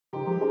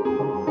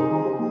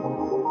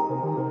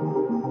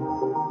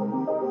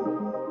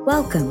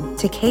Welcome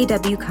to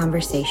KW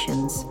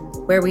Conversations,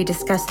 where we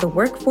discuss the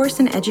workforce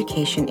and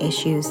education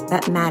issues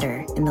that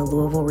matter in the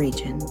Louisville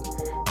region.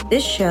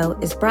 This show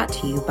is brought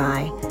to you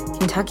by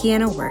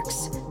Kentuckiana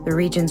Works, the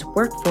region's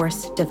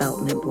workforce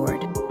development board.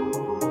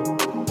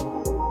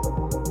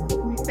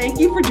 Thank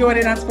you for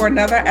joining us for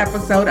another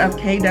episode of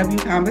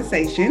KW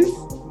Conversations.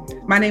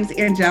 My name is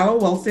Angela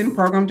Wilson,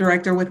 Program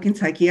Director with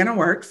Kentuckiana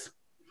Works.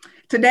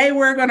 Today,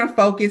 we're going to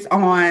focus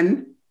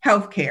on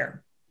healthcare.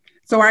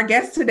 So our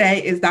guest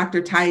today is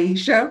Dr.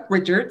 Taisha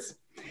Richards,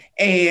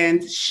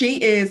 and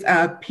she is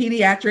a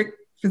pediatric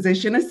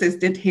physician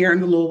assistant here in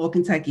the Louisville,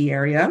 Kentucky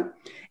area.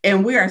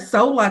 And we are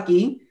so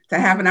lucky to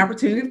have an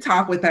opportunity to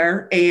talk with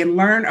her and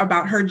learn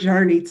about her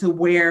journey to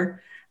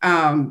where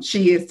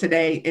she is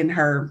today in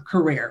her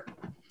career.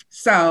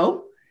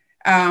 So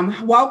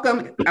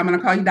welcome. I'm going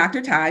to call you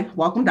Dr. Ty.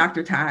 Welcome,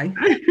 Dr. Ty.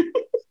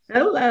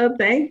 Hello.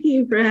 Thank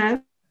you for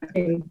having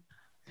me.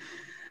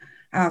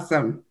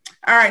 Awesome.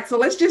 All right, so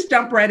let's just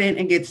jump right in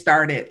and get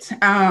started.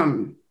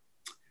 At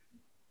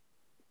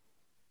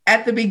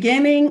the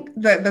beginning,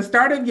 the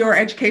start of your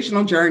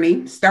educational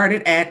journey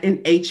started at an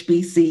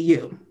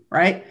HBCU,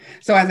 right?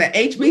 So as an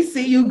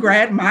HBCU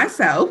grad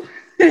myself,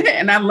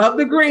 and I love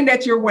the green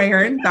that you're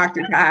wearing,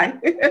 Dr. Ty.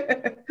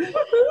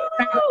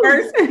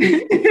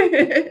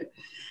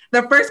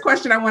 The first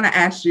question I want to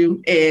ask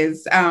you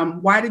is,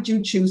 why did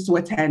you choose to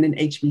attend an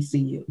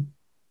HBCU?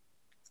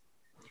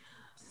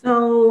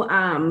 So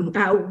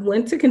I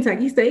went to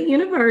Kentucky State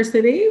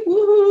University.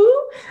 Woohoo!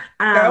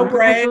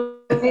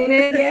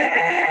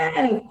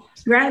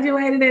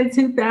 Graduated in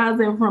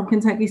 2000 from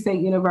Kentucky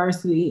State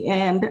University.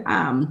 And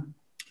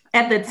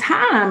at the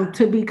time,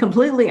 to be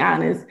completely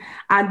honest,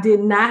 I did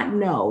not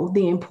know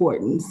the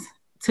importance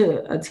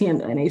to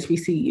attend an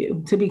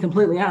HBCU, to be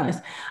completely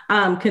honest.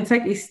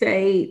 Kentucky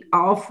State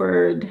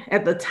offered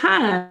at the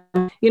time,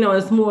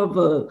 it's more of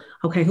a,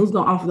 okay, who's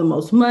going to offer the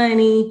most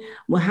money?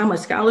 Well, how much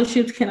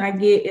scholarships can I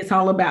get? It's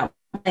all about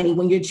money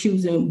when you're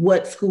choosing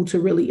what school to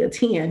really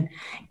attend.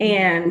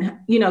 And,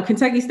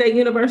 Kentucky State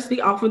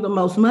University offered the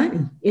most money.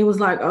 It was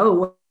like, oh,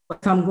 well,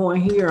 I'm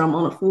going here. I'm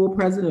on a full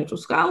presidential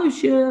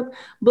scholarship.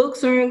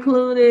 Books are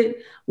included.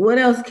 What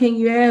else can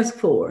you ask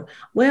for?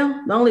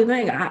 Well, the only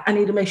thing, I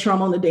need to make sure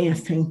I'm on the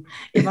dance team.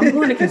 If I'm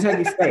going to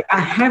Kentucky State,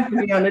 I have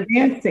to be on the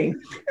dance team.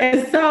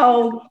 And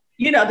so,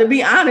 to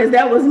be honest,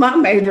 that was my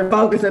major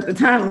focus at the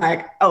time.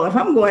 Like, oh, if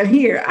I'm going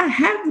here, I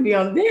have to be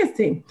on the dance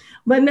team.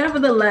 But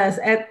nevertheless,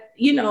 as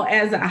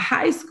a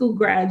high school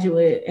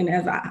graduate and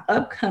as an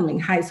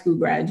upcoming high school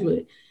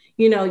graduate,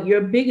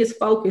 your biggest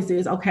focus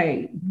is,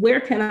 okay, where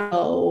can I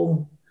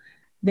go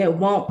that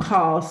won't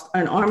cost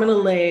an arm and a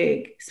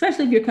leg,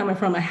 especially if you're coming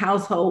from a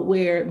household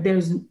where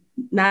there's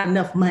not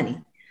enough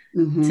money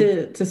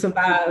to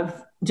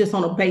survive just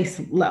on a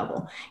base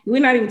level. We're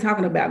not even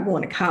talking about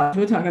going to college.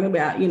 We're talking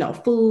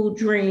about, food,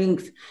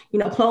 drinks,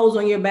 clothes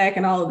on your back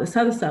and all of this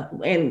other stuff.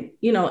 And,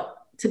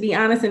 to be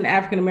honest, in the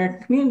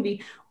African-American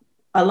community,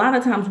 a lot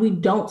of times we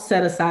don't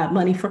set aside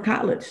money for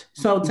college.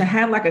 So to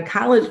have like a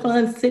college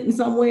fund sitting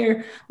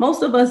somewhere,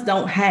 most of us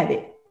don't have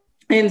it.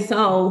 And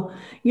so,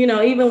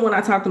 even when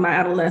I talk to my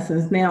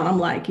adolescents now, I'm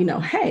like,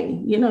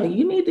 hey, you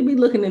need to be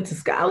looking into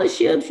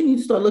scholarships. You need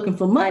to start looking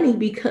for money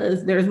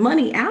because there's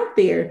money out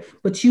there,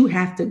 but you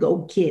have to go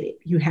get it.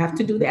 You have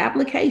to do the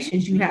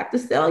applications. You have to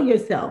sell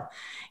yourself.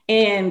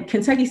 And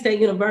Kentucky State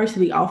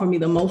University offered me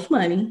the most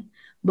money,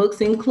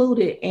 books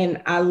included,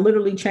 and I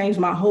literally changed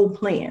my whole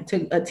plan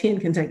to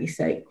attend Kentucky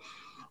State.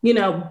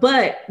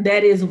 But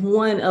that is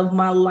one of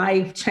my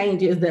life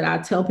changes that I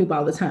tell people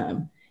all the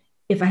time.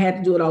 If I had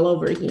to do it all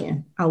over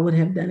again, I would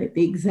have done it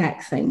the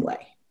exact same way.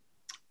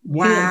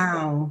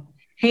 Wow.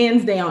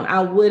 Hands down,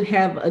 I would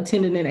have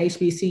attended an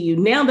HBCU.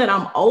 Now that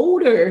I'm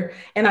older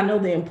and I know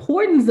the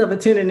importance of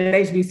attending an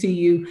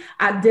HBCU,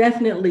 I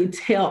definitely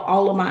tell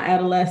all of my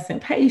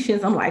adolescent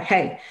patients, I'm like,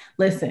 hey,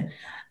 listen,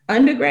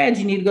 undergrads,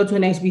 you need to go to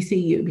an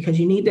HBCU because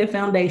you need that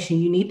foundation.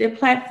 You need that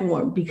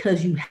platform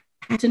because you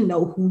have to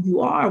know who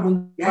you are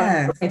when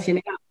you're branching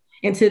out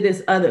into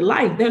this other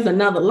life. There's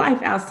another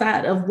life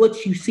outside of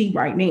what you see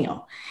right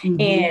now.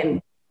 And,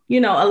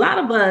 a lot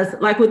of us,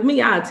 like with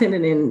me, I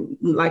attended in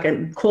like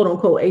a quote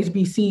unquote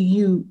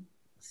HBCU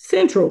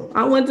Central.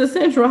 I went to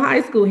Central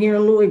High School here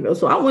in Louisville.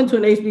 So I went to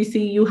an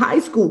HBCU high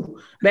school,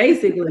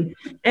 basically.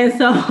 And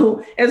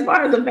so as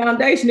far as the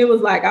foundation, it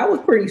was like, I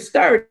was pretty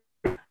sturdy.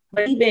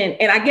 But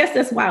and I guess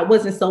that's why it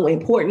wasn't so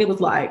important. It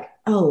was like,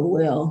 oh,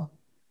 well,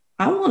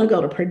 I want to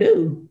go to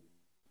Purdue.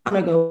 I'm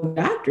going to go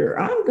doctor.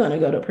 I'm going to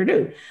go to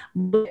Purdue.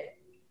 But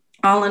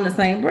all in the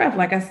same breath,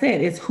 like I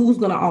said, it's who's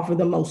going to offer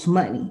the most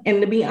money.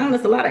 And to be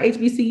honest, a lot of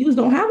HBCUs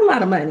don't have a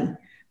lot of money.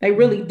 They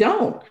really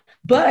don't.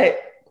 But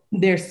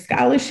there's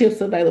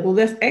scholarships available.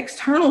 There's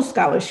external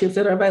scholarships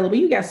that are available.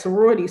 You got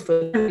sororities,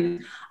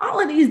 fraternities,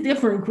 all of these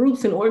different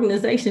groups and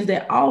organizations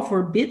that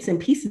offer bits and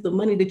pieces of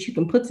money that you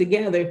can put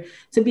together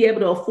to be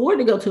able to afford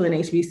to go to an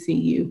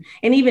HBCU.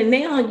 And even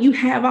now you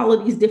have all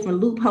of these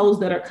different loopholes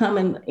that are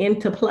coming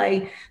into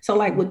play. So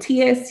like with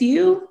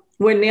TSU,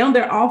 where now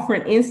they're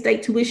offering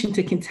in-state tuition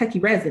to Kentucky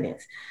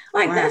residents.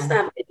 Like that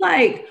stuff is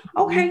like,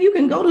 okay, you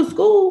can go to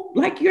school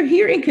like you're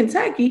here in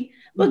Kentucky,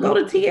 but go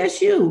to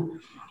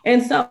TSU.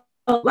 And so,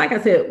 like I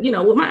said,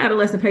 with my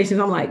adolescent patients,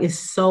 I'm like, it's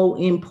so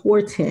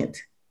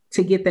important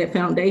to get that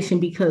foundation,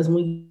 because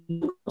when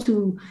you go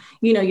to,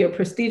 your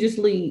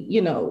prestigiously,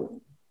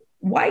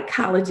 white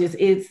colleges,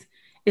 it's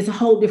a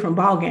whole different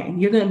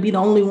ballgame. You're going to be the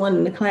only one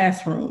in the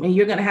classroom, and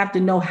you're going to have to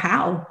know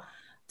how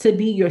to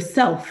be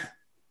yourself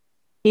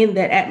in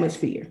that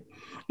atmosphere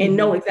and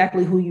know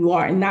exactly who you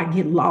are and not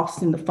get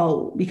lost in the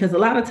fold. Because a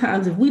lot of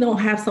times, if we don't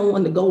have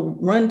someone to go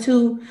run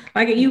to,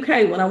 like at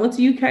UK, when I went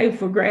to UK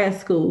for grad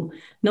school,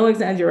 no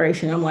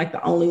exaggeration, I'm like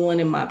the only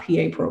one in my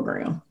PA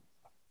program,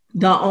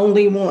 the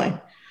only one.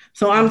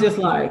 So I'm just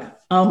like,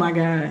 oh my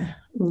God,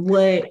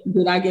 what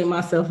did I get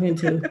myself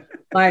into?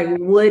 Like,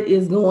 what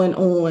is going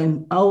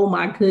on? Oh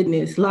my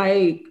goodness.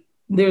 Like,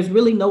 there's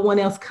really no one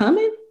else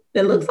coming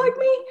that looks like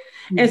me.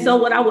 And so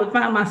what I would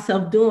find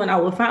myself doing, I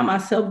would find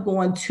myself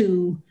going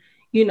to,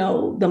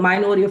 the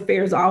Minority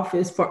Affairs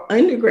office for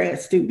undergrad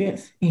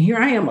students. And here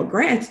I am, a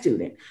grad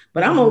student,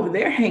 but I'm over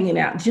there hanging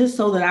out just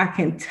so that I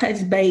can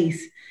touch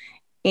base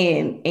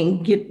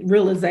and get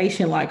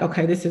realization like,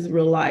 okay, this is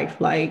real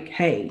life. Like,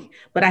 hey,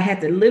 but I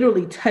had to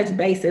literally touch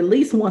base at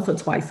least once or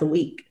twice a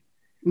week.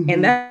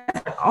 And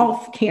that's an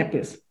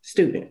off-campus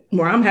student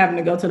where I'm having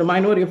to go to the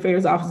Minority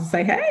Affairs office and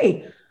say,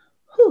 hey,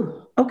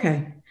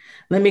 okay,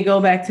 let me go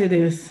back to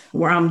this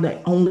where I'm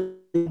the only.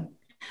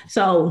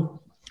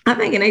 So I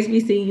think an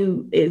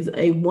HBCU is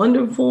a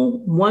wonderful,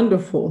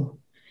 wonderful,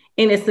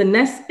 and it's a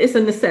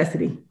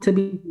necessity, to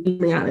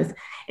be honest.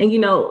 And,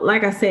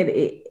 like I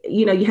said,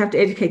 you have to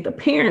educate the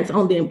parents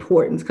on the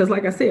importance. Because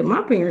like I said,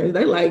 my parents,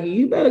 they like,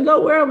 you better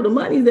go wherever the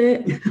money's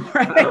at.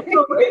 Right. I don't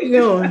know where you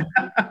going.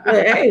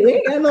 But, hey, we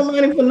ain't got no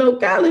money for no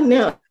college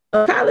now.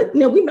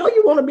 Now, we know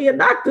you want to be a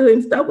doctor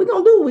and stuff. We're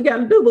going to do what we got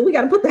to do, but we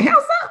got to put the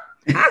house up.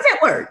 How's that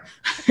work?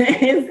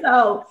 And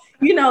so,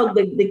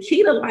 the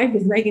key to life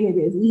is making it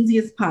as easy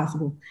as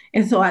possible.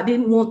 And so I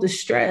didn't want the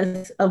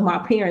stress of my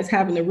parents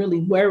having to really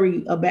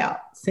worry about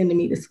sending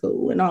me to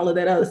school and all of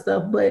that other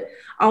stuff. But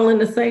all in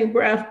the same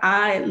breath,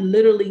 I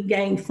literally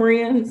gained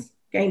friends,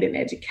 gained an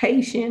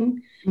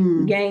education,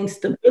 gained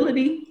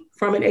stability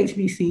from an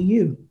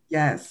HBCU.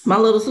 Yes. My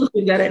little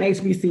sister got an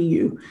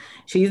HBCU.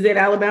 She's at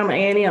Alabama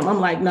A&M. I'm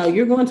like, no,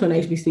 you're going to an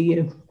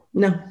HBCU.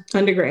 No,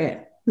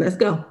 undergrad. Let's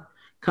go.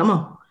 Come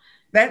on.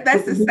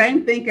 That's the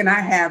same thinking I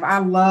have. I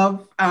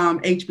love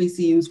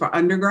HBCUs for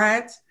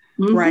undergrads,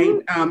 right?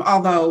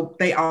 Although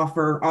they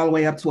offer all the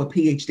way up to a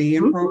PhD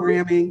in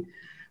programming.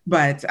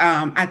 But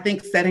I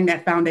think setting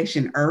that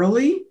foundation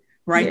early,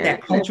 right? Yeah,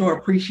 that cultural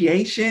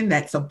appreciation,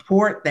 that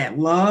support, that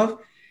love,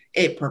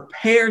 it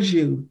prepares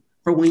you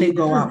for when you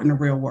go out in the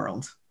real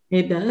world.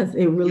 It does.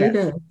 It really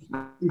does.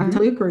 I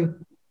totally agree.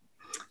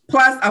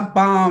 Plus a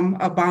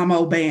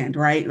bomb band,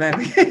 right?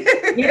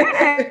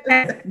 Yes.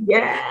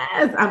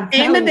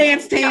 And the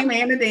dance team,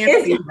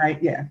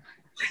 right? Yeah.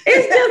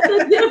 It's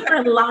just a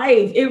different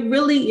life. It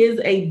really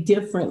is a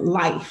different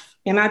life.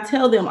 And I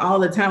tell them all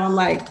the time, I'm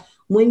like,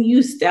 when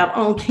you step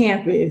on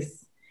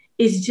campus,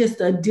 it's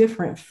just a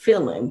different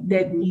feeling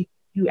that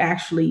you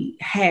actually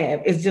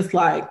have. It's just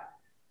like,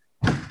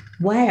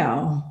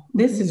 wow,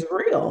 this is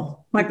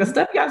real. Like the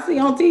stuff y'all see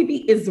on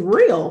TV is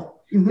real.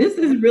 This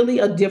is really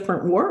a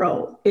different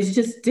world. It's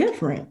just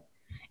different.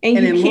 And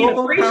you can't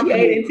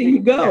appreciate it until you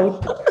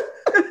go.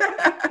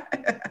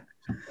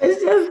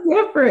 It's just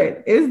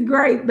different. It's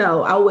great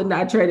though. I would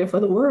not trade it for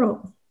the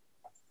world.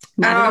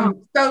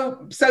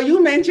 So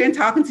you mentioned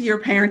talking to your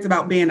parents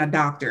about being a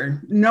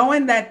doctor,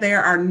 knowing that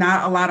there are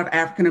not a lot of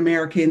African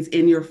Americans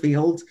in your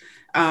field.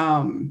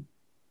 How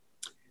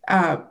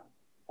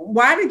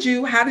did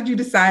you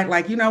decide,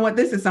 like, you know what,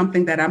 this is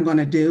something that I'm going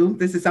to do.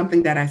 This is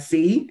something that I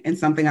see and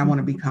something I want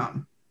to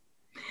become.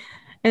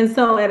 And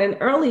so at an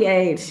early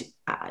age,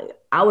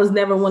 I was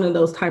never one of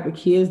those type of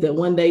kids that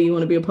one day you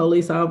want to be a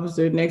police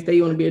officer, next day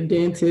you want to be a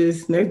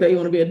dentist, next day you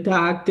want to be a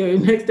doctor,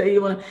 next day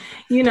you want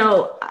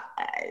to,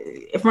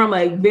 from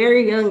a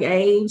very young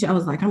age, I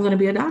was like, I'm going to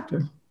be a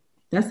doctor.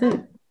 That's it.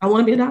 I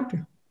want to be a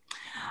doctor.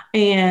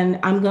 And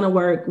I'm going to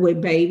work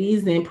with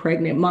babies and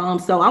pregnant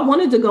moms. So I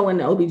wanted to go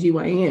into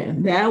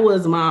OBGYN. That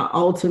was my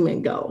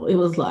ultimate goal. It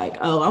was like,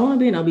 oh, I want to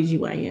be an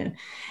OBGYN.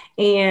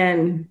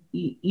 And,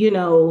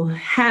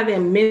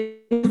 having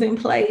mentors in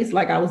place,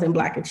 like I was in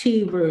Black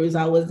Achievers,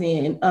 I was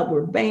in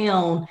Upward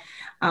Bound,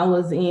 I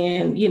was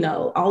in,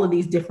 all of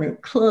these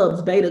different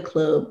clubs, Beta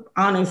Club,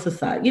 Honor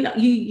Society.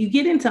 You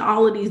get into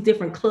all of these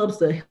different clubs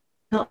to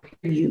help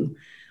you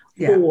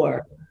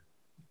for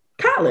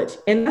college.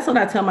 And that's what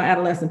I tell my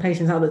adolescent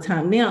patients all the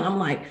time now. I'm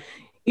like,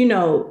 you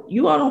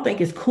all don't think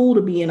it's cool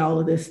to be in all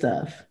of this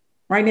stuff.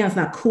 Right now, it's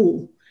not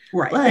cool.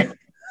 Right. But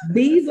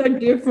these are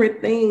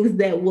different things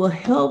that will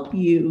help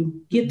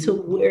you get to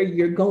where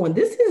you're going.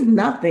 This is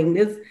nothing.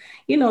 This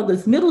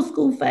middle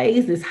school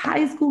phase, this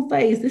high school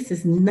phase, this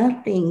is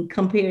nothing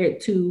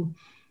compared to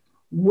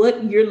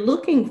what you're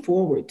looking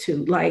forward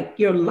to, like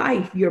your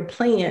life, your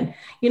plan,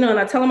 and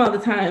I tell them all the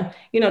time,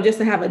 just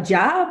to have a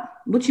job,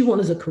 what you want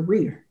is a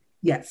career.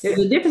 Yes. There's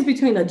a difference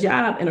between a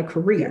job and a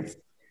career.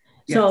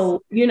 Yes.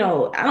 So,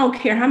 I don't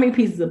care how many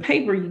pieces of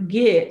paper you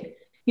get,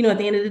 at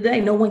the end of the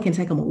day, no one can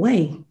take them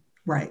away.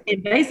 Right.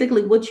 And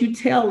basically what you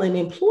tell an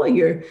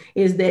employer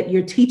is that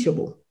you're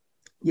teachable.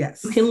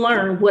 Yes. You can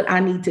learn what I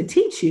need to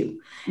teach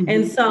you. Mm-hmm.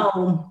 And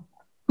so,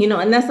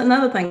 and that's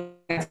another thing.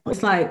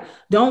 It's like,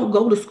 don't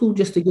go to school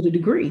just to get a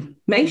degree.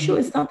 Make sure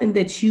it's something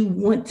that you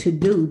want to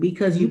do,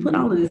 because you put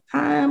all of this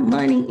time,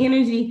 money,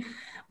 energy,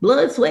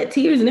 blood, sweat,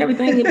 tears, and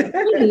everything in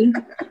between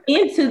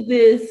into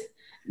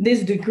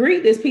this degree,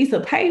 this piece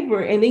of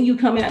paper. And then you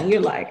come out and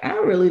you're like, I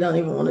really don't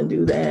even want to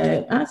do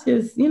that. I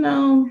just,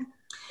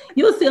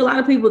 you'll see a lot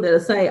of people that'll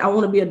say, I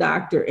want to be a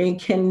doctor, and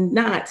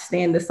cannot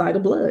stand the sight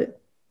of blood.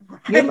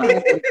 You're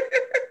like,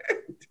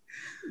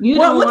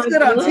 it looks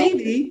good on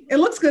TV. It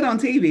looks good on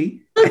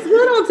TV. It looks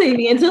good on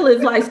TV until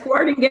it's like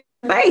squirting in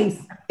your face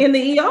in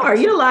the ER.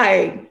 You're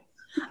like,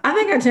 I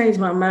think I changed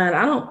my mind.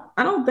 I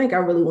don't think I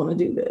really want to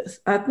do this.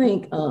 I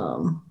think,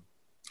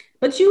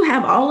 but you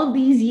have all of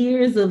these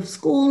years of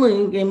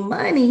schooling and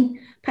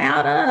money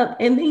piled up,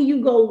 and then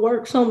you go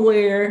work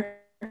somewhere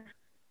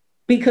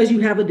because you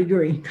have a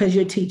degree, because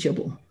you're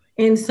teachable.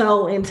 And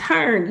so in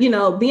turn,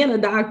 being a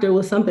doctor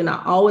was something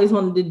I always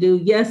wanted to do.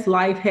 Yes,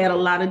 life had a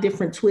lot of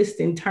different twists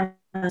and turns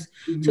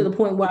to the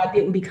point where I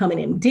didn't become an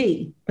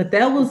MD, but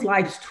that was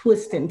life's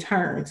twists and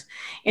turns.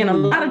 And a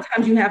lot of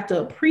times you have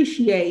to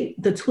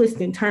appreciate the twists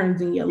and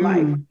turns in your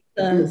life,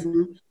 because,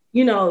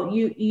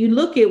 you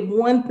look at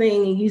one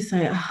thing and you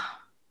say, oh,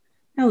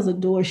 that was a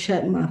door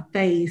shut in my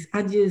face.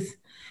 I just,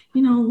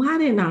 why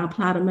didn't I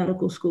apply to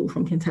medical school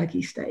from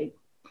Kentucky State?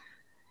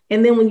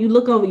 And then when you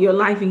look over your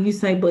life and you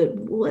say, but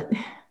why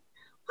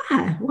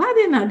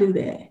didn't I do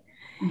that?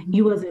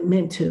 You wasn't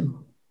meant to.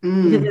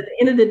 Because at the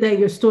end of the day,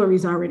 your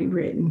story's already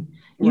written.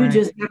 You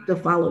just have to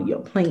follow your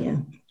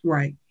plan.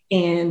 Right.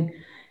 And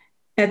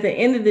at the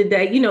end of the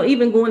day,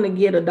 even going to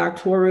get a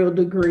doctoral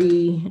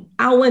degree,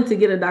 I went to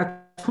get a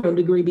doctoral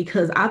degree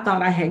because I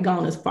thought I had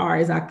gone as far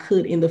as I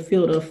could in the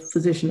field of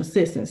physician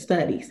assistant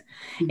studies.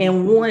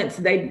 And once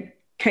they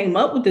came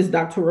up with this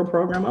doctoral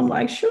program, I'm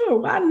like, sure,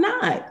 why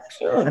not?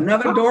 Sure.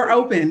 Another door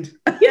opened.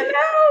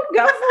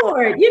 Go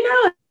for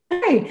it.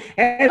 Hey,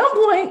 at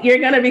some point, you're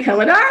going to become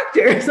a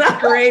doctor. So,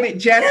 created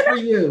just for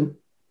you.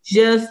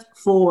 Just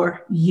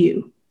for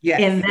you.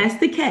 Yes. And that's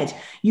the catch.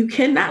 You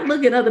cannot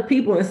look at other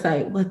people and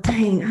say, well,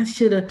 dang, I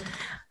should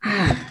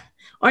have,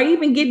 or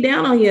even get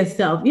down on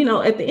yourself.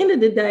 At the end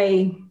of the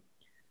day,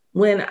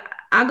 when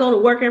I go to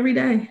work every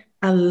day,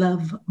 I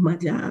love my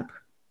job.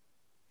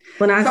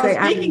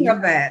 Speaking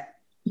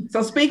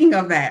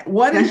of that,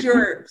 what is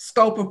your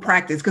scope of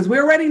practice? Because we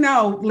already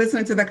know,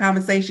 listening to the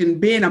conversation,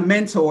 being a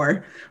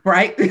mentor,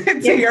 right,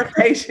 to your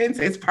patients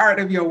is part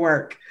of your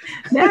work.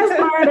 That's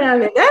part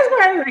of it. That's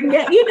part of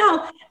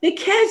it. The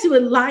catch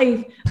with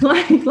life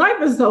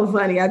is so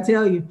funny, I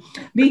tell you,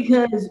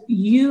 because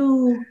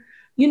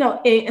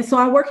and so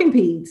I work in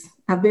peds.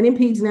 I've been in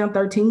peds now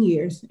 13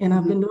 years, and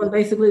I've been doing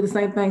basically the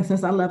same thing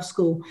since I left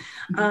school.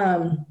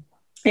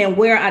 And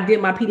where I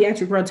did my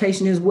pediatric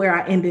rotation is where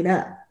I ended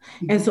up.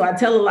 And so I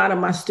tell a lot of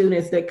my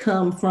students that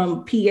come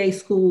from PA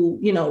school,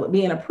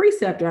 being a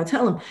preceptor, I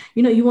tell them,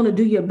 you want to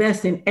do your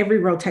best in every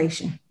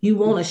rotation. You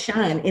want to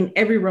shine in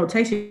every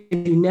rotation.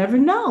 You never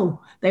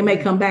know. They may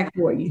come back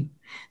for you.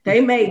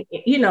 They may,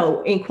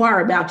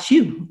 inquire about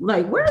you.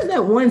 Like, where's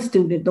that one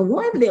student, the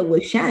one that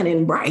was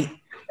shining bright?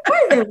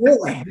 Where's that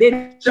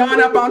boy?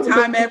 Showing up on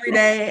time every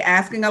day,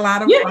 asking a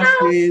lot of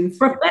questions.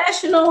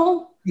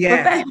 Professional,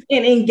 and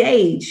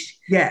engaged.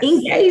 Yes.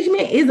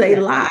 Engagement is a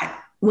lot.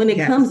 When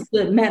it comes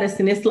to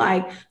medicine, it's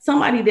like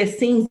somebody that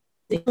seems,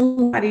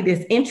 somebody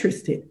that's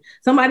interested,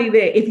 somebody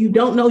that if you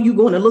don't know, you're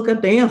going to look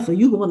up the answer.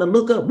 You're going to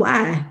look up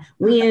why,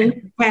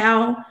 when,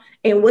 how,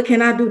 and what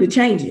can I do to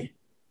change it?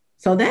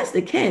 So that's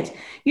the catch.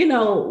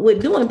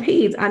 With doing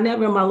peds, I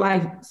never in my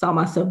life saw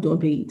myself doing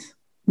peds.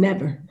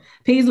 Never.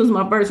 Peds was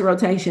my first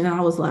rotation.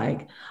 I was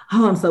like,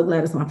 oh, I'm so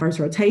glad it's my first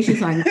rotation.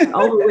 So I can get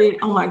over it.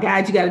 Oh my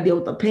God, you got to deal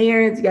with the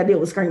parents. You got to deal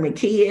with screaming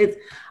kids.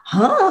 Who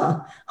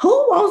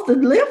wants to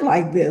live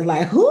like this?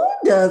 Like, who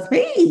does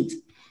peds?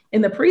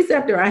 And the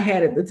preceptor I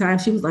had at the time,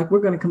 she was like,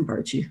 we're going to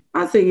convert you.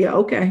 I said, yeah,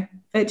 okay,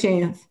 that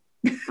chance.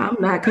 I'm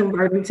not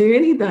converting to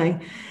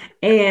anything.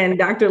 And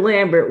Dr.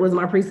 Lambert was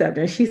my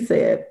preceptor. And she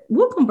said,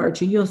 we'll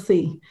convert you. You'll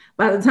see.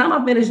 By the time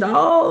I finished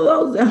all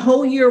those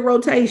whole year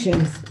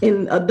rotations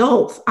in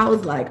adults, I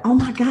was like, oh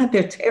my God,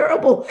 they're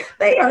terrible.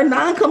 They are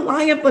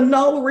non-compliant for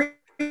no reason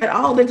at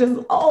all. They're just,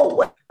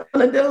 what am I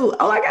going to do?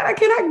 Oh my God, I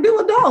cannot do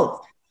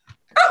adults.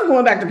 I'm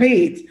going back to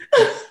peds.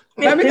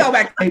 Let me go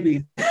back to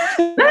babies.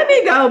 Let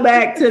me go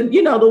back to,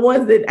 the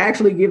ones that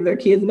actually give their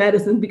kids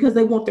medicine because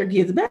they want their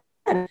kids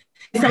better.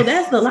 So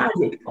that's the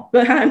logic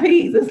behind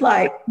peds. It's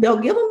like they'll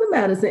give them the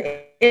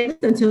medicine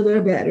until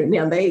they're better.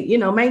 Now they,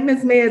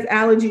 maintenance meds,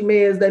 allergy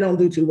meds, they don't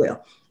do too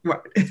well.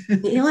 Right.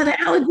 The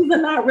allergies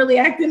are not really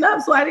acting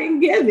up, so I didn't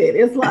give it.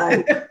 It's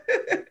like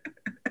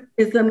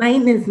It's a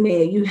maintenance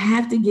med. You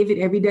have to give it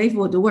every day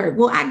for it to work.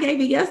 Well, I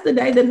gave it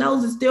yesterday. The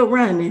nose is still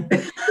running.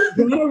 It's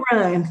gonna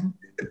run.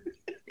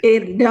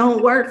 It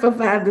don't work for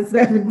 5 to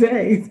 7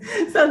 days.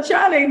 So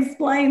trying to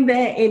explain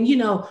that. And, you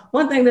know,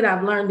 one thing that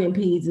I've learned in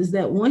peds is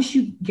that once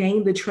you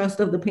gain the trust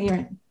of the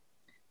parent,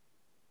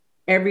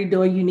 every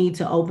door you need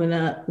to open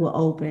up will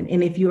open.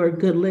 And if you're a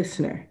good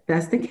listener,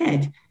 that's the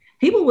catch.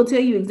 People will tell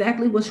you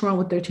exactly what's wrong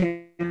with their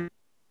child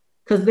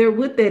because they're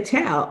with their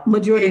child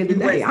majority of the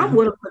day. I'm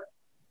with them.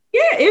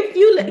 Yeah, if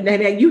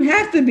you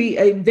have to be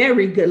a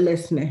very good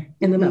listener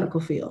in the medical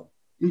field.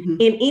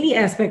 In any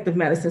aspect of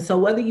medicine. So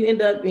whether you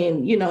end up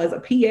in, you know, as a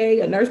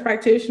PA, a nurse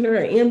practitioner,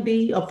 an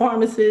MD, a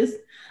pharmacist,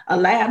 a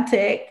lab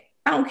tech,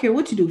 I don't care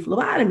what you do,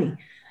 phlebotomy,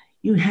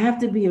 you have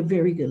to be a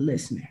very good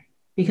listener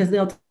because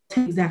they'll tell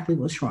you exactly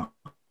what's wrong,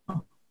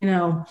 you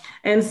know?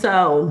 And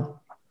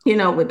so, you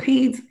know, with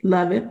peds,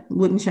 love it,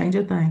 wouldn't change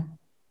a thing.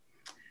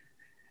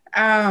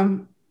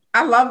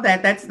 I love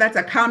that. That's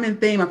a common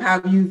theme of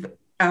how you've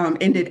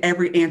ended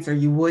every answer.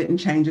 You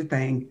wouldn't change a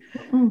thing.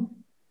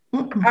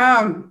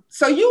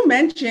 So you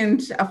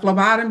mentioned a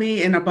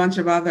phlebotomy and a bunch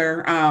of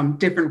other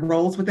different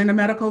roles within the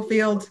medical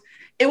field.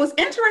 It was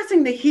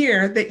interesting to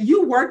hear that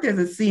you worked as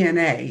a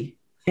CNA.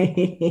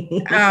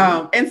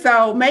 And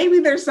so maybe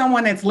there's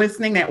someone that's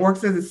listening that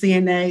works as a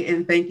CNA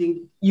and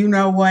thinking, you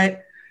know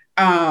what,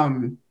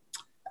 I'm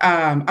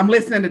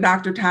listening to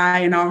Dr. Ty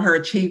and all her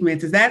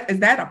achievements. Is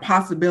that a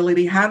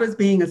possibility? How does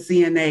being a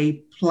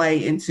CNA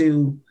play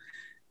into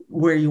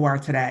where you are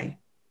today?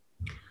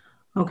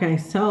 Okay,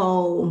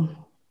 so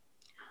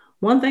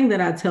one thing that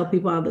I tell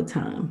people all the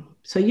time,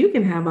 so you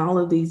can have all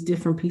of these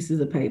different pieces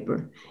of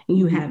paper and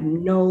you have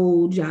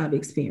no job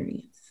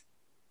experience.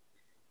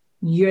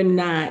 You're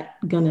not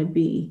going to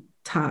be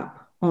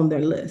top on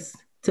their list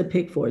to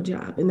pick for a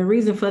job. And the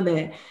reason for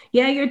that,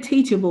 yeah, you're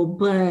teachable,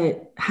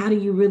 but how do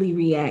you really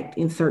react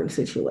in certain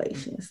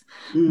situations?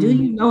 Do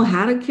you know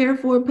how to care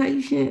for a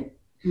patient?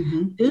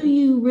 Do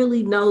you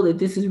really know that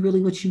this is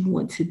really what you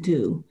want to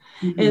do?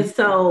 And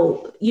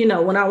so, you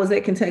know, when I was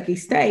at Kentucky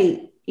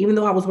State, even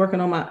though I was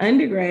working on my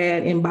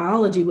undergrad in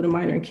biology with a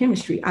minor in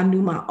chemistry, I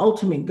knew my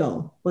ultimate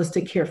goal was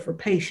to care for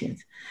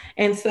patients.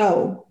 And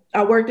so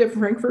I worked at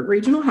Frankfort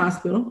Regional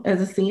Hospital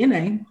as a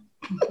CNA.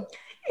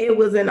 It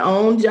was an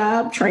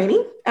on-job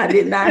training. I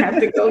did not have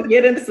to go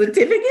get a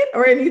certificate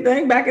or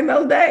anything back in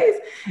those days.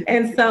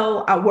 And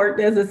so I worked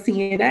as a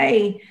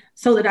CNA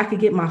so that I could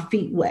get my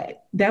feet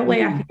wet. That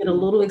way I could get a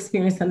little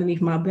experience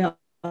underneath my belt.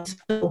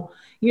 So,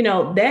 you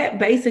know, that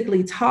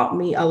basically taught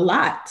me a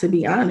lot, to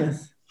be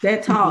honest.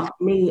 That taught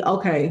me,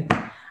 okay,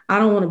 I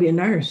don't want to be a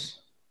nurse.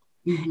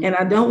 And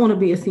I don't want to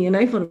be a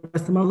CNA for the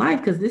rest of my life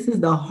because this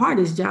is the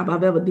hardest job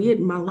I've ever did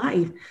in my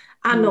life.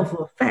 I know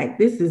for a fact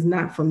this is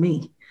not for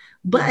me.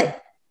 But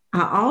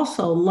I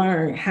also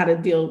learned how to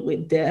deal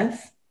with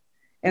death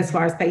as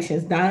far as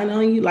patients dying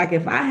on you. Like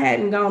if I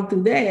hadn't gone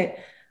through that,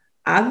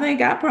 I think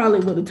I probably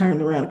would have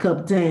turned around a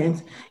couple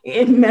times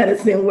in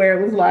medicine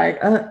where it was like,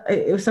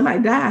 if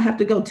somebody died, I have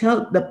to go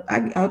tell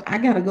I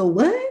got to go,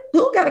 what?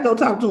 Who got to go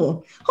talk to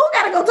them? Who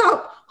got to go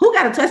talk? Who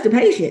got to touch the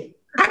patient?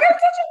 I got to touch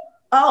it?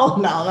 Oh,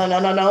 no.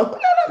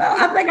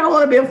 I think I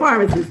want to be a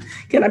pharmacist.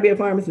 Can I be a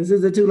pharmacist?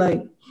 Is it too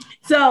late?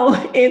 So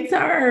in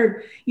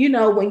turn, you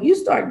know, when you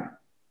start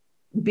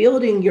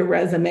building your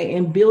resume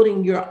and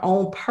building your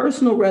own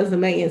personal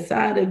resume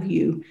inside of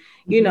you,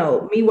 you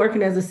know, me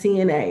working as a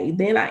CNA,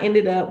 then I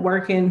ended up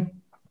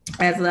working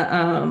as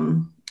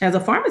a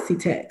pharmacy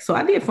tech. So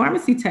I did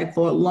pharmacy tech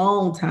for a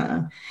long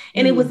time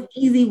and it was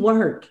easy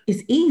work.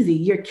 It's easy.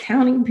 You're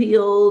counting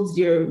pills,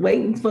 you're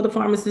waiting for the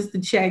pharmacist to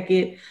check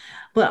it.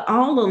 But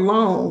all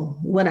along,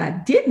 what I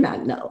did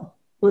not know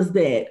was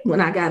that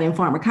when I got in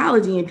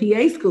pharmacology in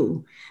PA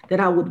school, that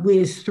I would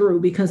whiz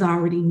through because I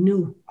already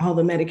knew all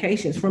the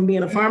medications from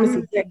being a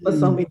pharmacy tech for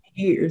so many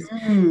years.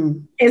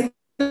 And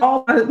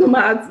all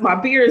my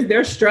peers,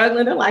 they're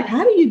struggling. They're like,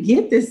 how do you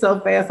get this so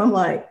fast? I'm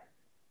like,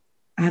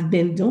 I've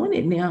been doing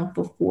it now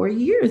for 4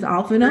 years,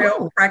 off and on.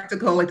 Real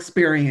practical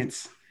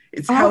experience.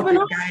 It's helping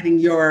guiding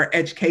your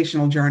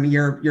educational journey,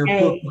 your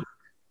book.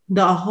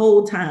 The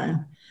whole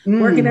time.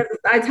 Working as a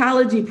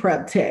cytology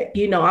prep tech,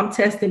 you know, I'm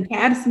testing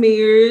pap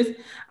smears.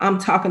 I'm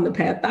talking to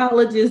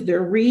pathologists.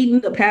 They're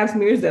reading the pap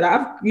smears that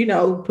I've, you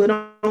know, put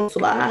on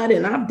slide,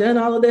 and I've done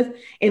all of this.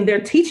 And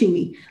they're teaching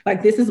me,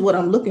 like, this is what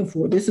I'm looking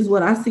for. This is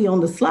what I see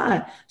on the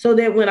slide. So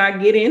that when I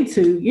get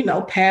into, you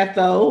know,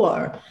 patho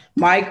or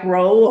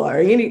micro or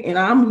any, and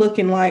I'm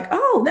looking like,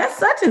 oh, that's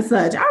such and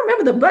such. I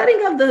remember the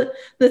budding of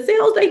the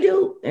cells they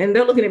do. And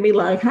they're looking at me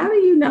like, how do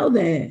you know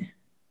that?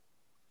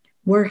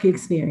 Work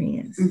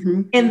experience.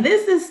 And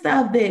this is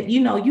stuff that,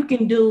 you know, you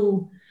can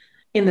do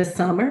in the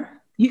summer,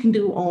 you can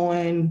do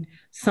on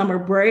summer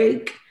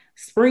break,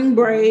 spring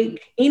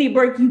break, any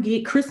break you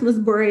get, Christmas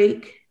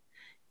break,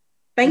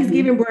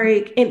 Thanksgiving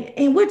break.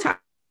 And we're talking,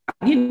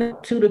 you know,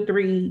 2 to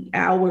 3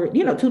 hours,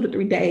 you know, 2 to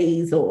 3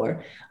 days,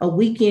 or a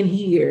weekend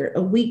here,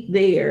 a week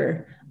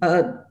there,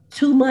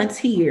 2 months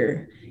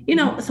here, you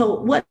know. So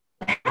what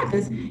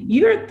happens,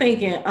 you're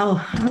thinking,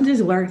 oh, I'm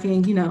just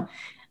working, you know.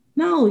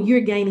 No,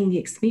 you're gaining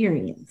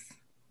experience.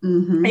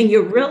 And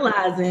you're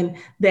realizing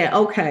that,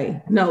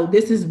 okay, no,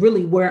 this is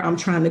really where I'm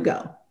trying to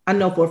go. I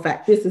know for a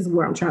fact this is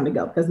where I'm trying to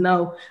go. Because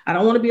no, I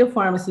don't want to be a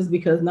pharmacist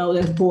because no,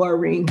 that's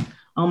boring.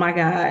 Oh my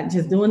God,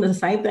 just doing the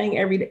same thing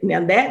every day.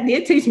 Now that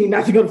did teach me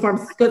not to go to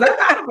pharmacy because I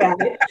thought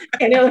about it.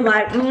 And it was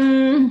like,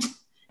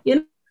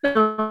 you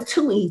know, it's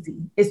too easy.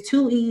 It's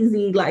too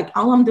easy. Like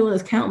all I'm doing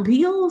is counting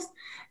bills.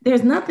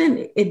 There's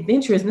nothing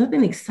adventurous,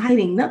 nothing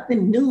exciting,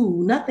 nothing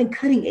new, nothing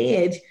cutting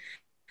edge,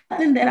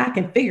 nothing that I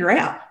can figure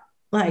out.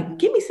 Like,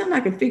 give me something I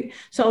can figure.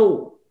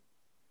 So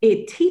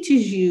it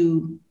teaches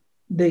you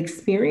the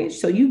experience.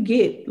 So you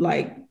get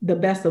like the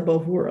best of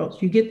both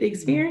worlds. You get the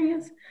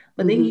experience,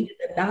 but then you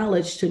get the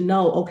knowledge to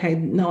know, okay,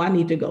 no, I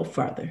need to go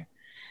further.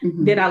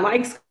 Did I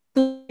like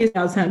school?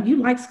 All the time, you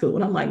like school.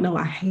 And I'm like, no,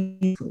 I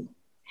hate school.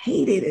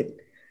 Hated it.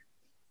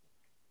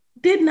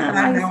 Did not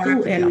like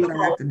school at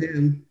all.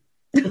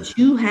 But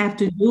you have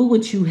to do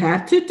what you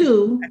have to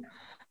do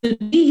to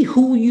be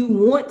who you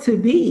want to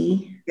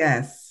be.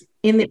 Yes.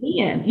 In the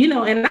end, you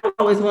know, and I'm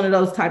always one of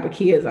those type of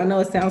kids. I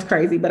know it sounds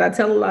crazy, but I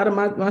tell a lot of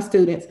my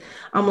students,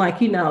 I'm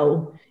like, you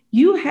know,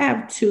 you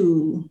have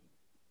to,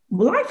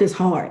 life is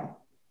hard.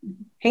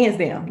 Hands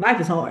down,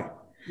 life is hard.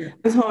 Yeah.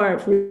 It's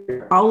hard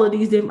for all of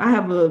these different, I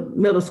have a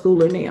middle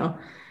schooler now.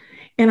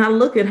 And I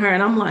look at her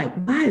and I'm like,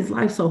 why is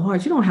life so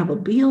hard? You don't have a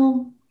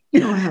bill. You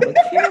don't have a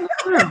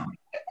care.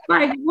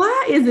 Like,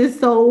 why is it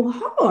so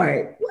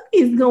hard? What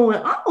is going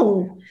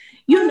on?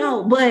 You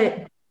know,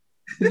 but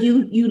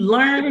you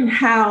learn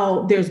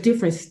how there's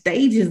different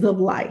stages of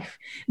life.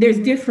 There's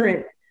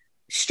different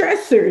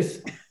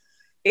stressors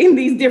in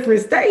these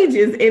different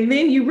stages. And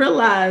then you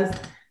realize,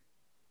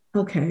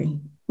 okay,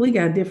 we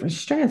got different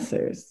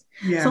stressors.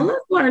 Yeah. So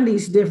let's learn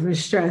these different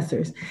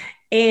stressors.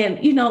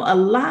 And, you know, a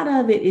lot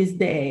of it is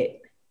that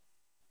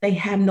they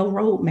have no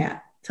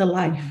roadmap to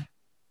life.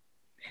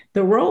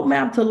 The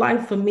roadmap to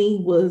life for me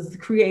was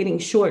creating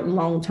short and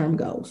long-term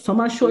goals. So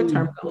my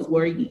short-term goals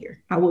were a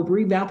year. I would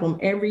revamp them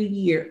every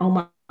year on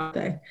my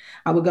birthday.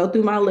 I would go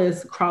thugh my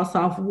list, cross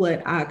off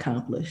what I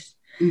accomplished.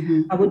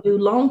 I would do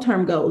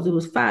long-term goals. It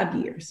was 5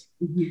 years.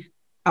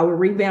 I would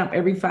revamp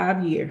every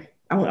 5 years.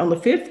 On the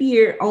 5th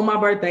year, on my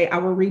birthday, I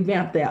would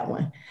revamp that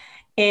one.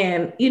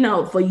 And, you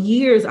know, for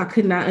years, I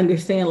could not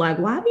understand, like,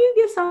 why do you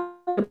get so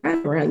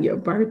depressed around your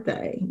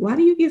birthday? Why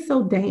do you get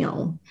so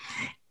down?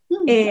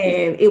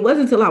 And it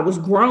wasn't until I was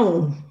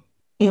grown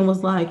and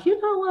was like,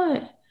 you know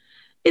what?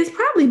 It's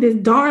probably this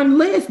darn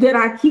list that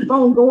I keep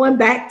on going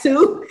back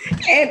to.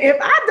 And if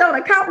I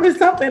don't accomplish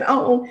something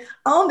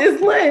on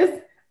this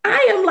list,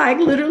 I am like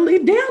literally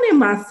down in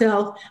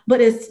myself.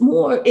 But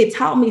it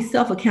taught me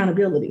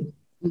self-accountability.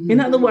 In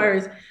other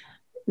words,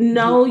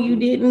 no, you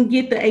didn't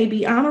get the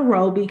AB honor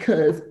roll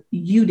because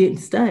you didn't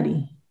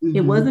study.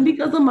 It wasn't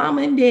because of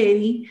mama and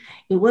daddy.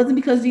 It wasn't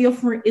because of your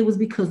friend. It was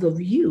because of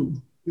you.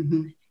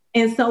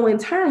 And so in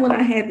turn, when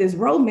I had this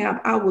roadmap,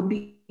 I would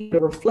be able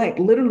to reflect,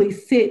 literally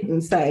sit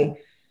and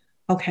say,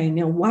 okay,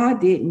 now why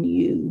didn't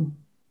you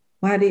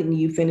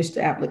finish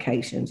the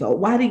applications? Or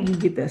why didn't you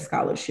get that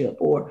scholarship?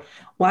 Or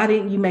why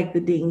didn't you make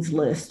the dean's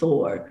list?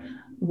 Or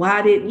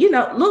why didn't, you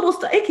know, little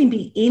stuff, it can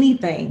be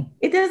anything.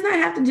 It does not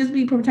have to just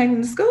be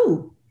pertaining to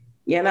school.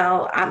 You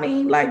know, I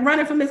mean, like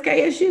running from this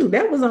KSU,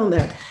 that was on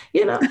there,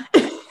 you know, that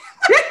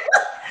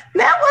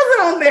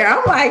wasn't on there.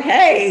 I'm like,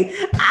 hey,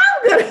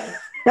 I'm gonna.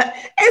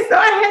 And so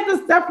I had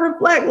to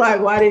self-reflect,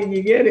 like, why didn't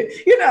you get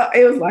it? You know,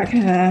 it was like,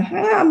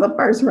 I'm the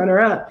first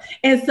runner-up.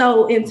 And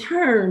so in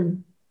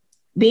turn,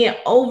 being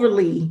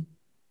overly,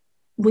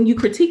 when you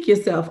critique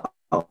yourself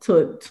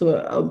to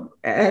an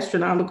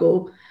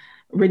astronomical,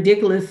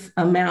 ridiculous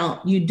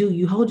amount,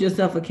 you hold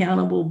yourself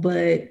accountable,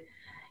 but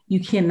you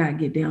cannot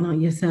get down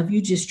on yourself.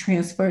 You just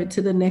transfer it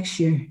to the next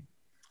year.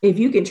 If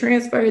you can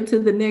transfer it to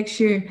the next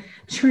year,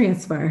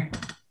 transfer.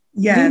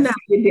 Yes. Do not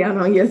get down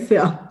on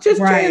yourself. Just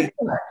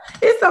transfer.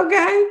 It's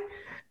okay.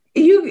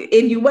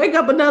 If you wake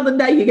up another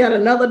day, you got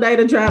another day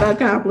to try to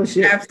accomplish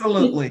it.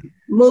 Absolutely.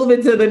 Move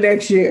it to the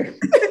next year.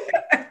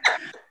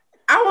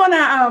 I want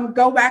to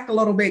go back a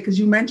little bit because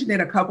you mentioned it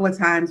a couple of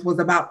times, was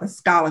about the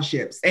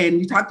scholarships, and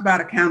you talked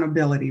about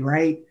accountability,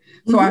 right?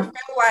 So I feel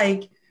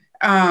like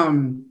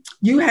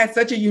you had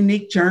such a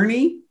unique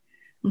journey.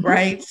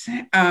 Right.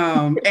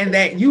 And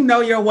that you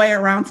know your way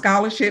around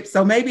scholarships.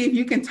 So maybe if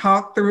you can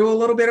talk through a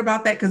little bit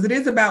about that, because it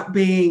is about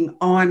being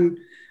on,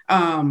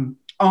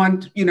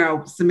 you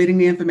know, submitting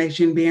the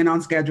information, being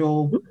on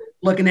schedule,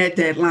 looking at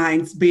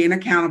deadlines, being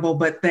accountable,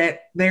 but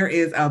that there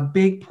is a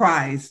big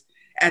prize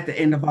at the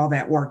end of all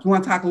that work. You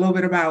want to talk a little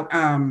bit about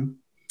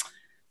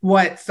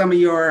what some of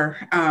your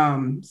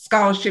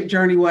scholarship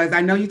journey was?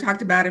 I know you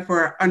talked about it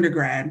for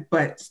undergrad,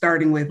 but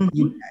starting with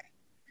UK.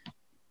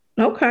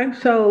 Okay,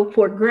 so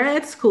for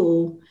grad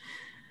school,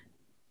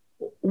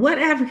 what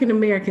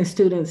African-American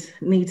students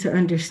need to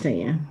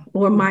understand,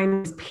 or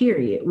minors,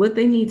 period, what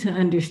they need to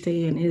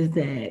understand is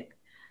that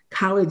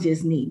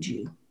colleges need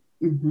you.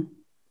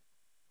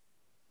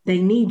 They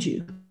need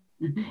you.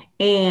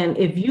 And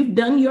if you've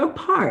done your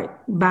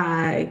part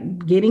by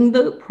getting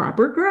the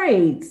proper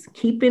grades,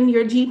 keeping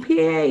your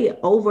GPA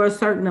over a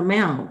certain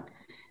amount,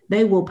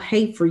 they will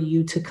pay for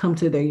you to come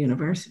to their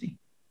university.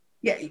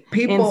 Yeah,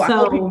 people, I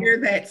hope you hear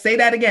that. Say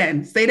that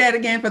again. Say that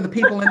again for the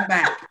people in the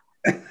back.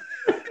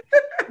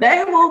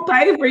 They will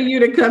pay for you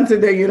to come to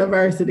their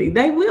university.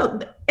 They will.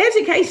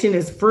 Education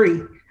is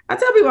free. I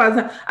tell people all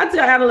the time, I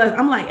tell adolescents,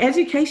 I'm like,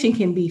 education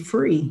can be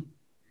free.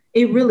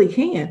 It really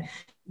can.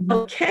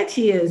 The catch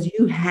is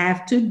you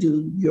have to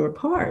do your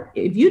part.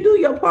 If you do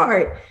your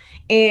part,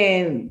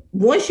 and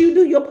once you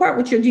do your part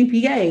with your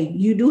GPA,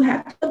 you do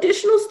have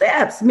additional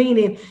steps,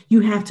 meaning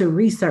you have to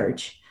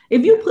research.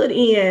 If you put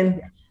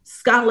in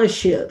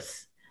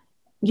scholarships,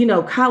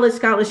 college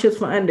scholarships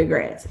for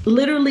undergrads,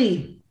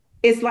 literally,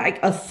 it's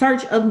like a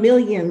search of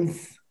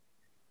millions.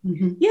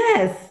 Mm-hmm.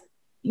 Yes,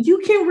 you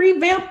can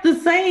revamp the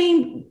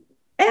same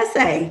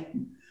essay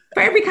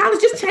for every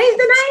college. Just change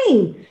the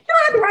name. You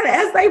don't have to write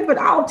an essay for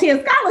all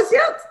 10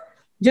 scholarships.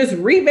 Just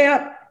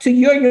revamp to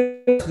your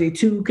university,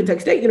 to Kentucky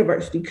State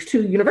University,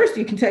 to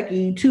University of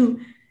Kentucky,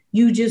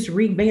 you just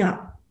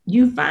revamp.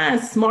 You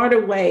find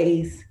smarter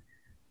ways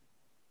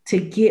to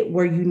get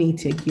where you need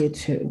to get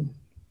to.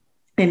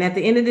 And at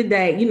the end of the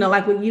day,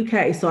 like with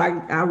UK, so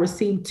I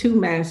received 2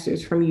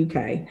 masters from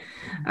UK.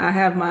 I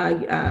have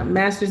my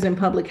master's in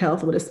public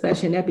health with a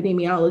special in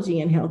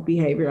epidemiology and health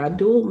behavior. I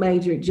dual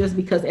majored just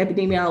because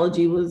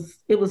epidemiology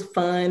was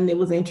fun, it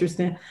was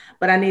interesting,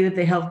 but I needed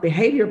the health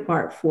behavior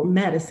part for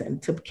medicine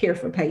to care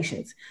for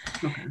patients.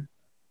 Okay.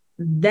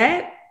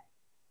 That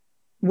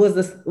was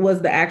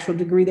the actual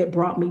degree that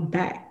brought me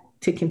back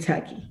to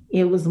Kentucky.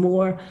 It was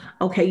more,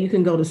 okay, you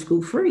can go to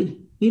school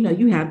free.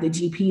 You have the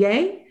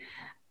GPA.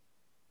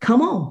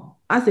 Come on.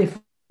 I said,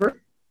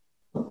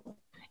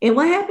 and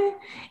what happened?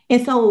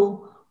 And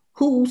so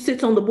who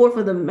sits on the board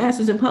for the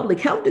master's in public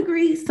health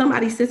degree?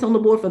 Somebody sits on the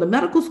board for the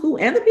medical school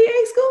and the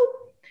PA school?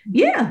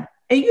 Yeah.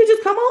 And you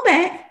just come on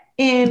back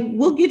and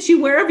we'll get you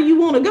wherever you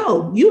want to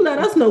go. You let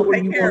us know where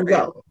you want to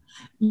go.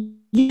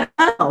 You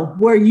know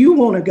where you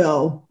want to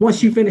go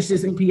once you finish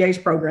this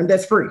MPH program.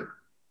 That's free.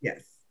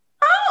 Yes.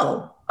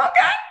 Oh,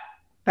 okay.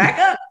 Back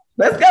up.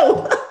 Let's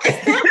go.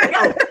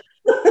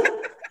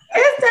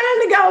 It's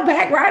time to go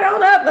back right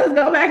on up. Let's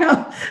go back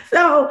home.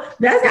 So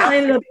that's how I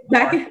ended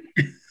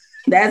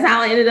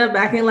up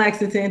back in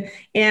Lexington.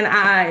 And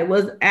I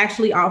was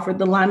actually offered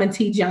the Lyman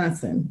T.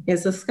 Johnson.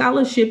 It's a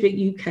scholarship at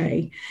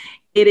UK.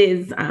 It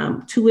is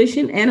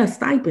tuition and a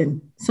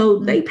stipend. So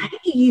they pay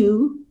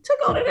you to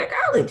go to their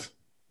college.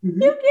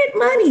 Mm-hmm. You get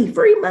money,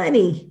 free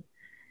money.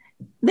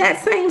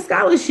 That same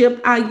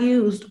scholarship I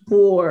used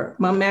for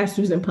my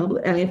master's in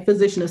public and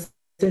physician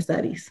assistant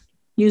studies.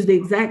 Use the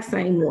exact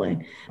same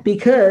one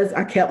because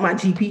I kept my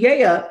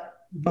GPA up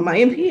for my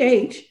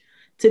MPH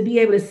to be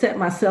able to set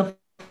myself,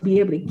 be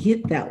able to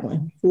get that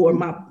one for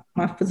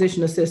my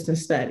physician assistant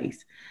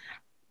studies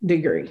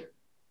degree.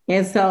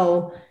 And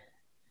so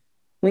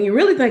when you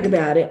really think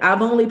about it,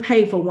 I've only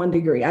paid for 1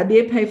 degree. I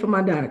did pay for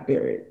my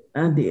doctorate.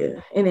 I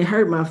did. And it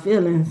hurt my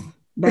feelings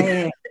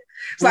bad.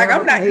 It's like,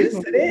 I'm not used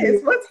to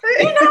this. What's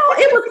this?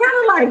 It was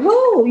kind of like,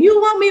 whoa, you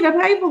want me to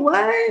pay for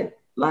what?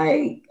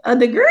 Like a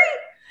degree?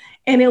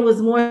 And it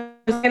was more,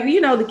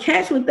 the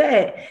catch with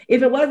that,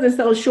 if it wasn't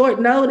so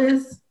short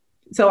notice,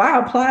 so I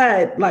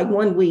applied like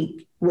 1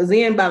 week, was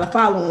in by the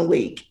following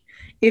week.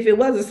 If it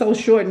wasn't so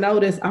short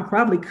notice, I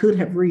probably could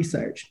have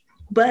researched.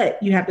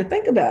 But you have to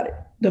think about it.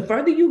 The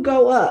further you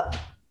go up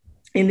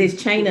in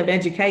this chain of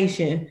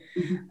education,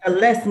 the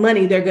less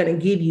money they're going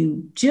to give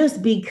you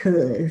just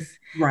because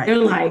they're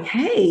like,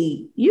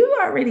 hey, you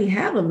already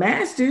have a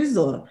master's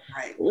or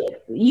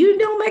you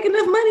don't make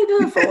enough money to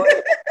afford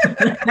it.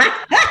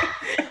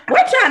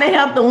 We're trying to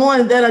help the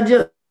ones that are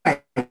just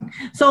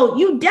so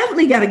you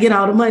definitely got to get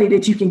all the money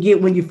that you can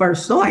get when you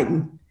first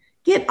starting.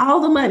 Get all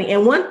the money.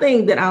 And one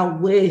thing that I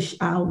wish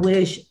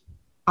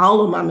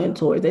all of my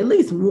mentors, at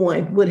least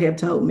one, would have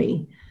told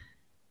me,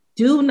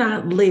 do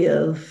not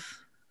live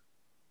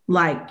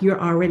like you're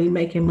already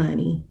making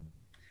money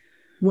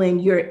when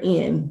you're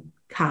in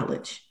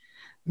college.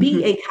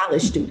 Be a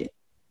college student.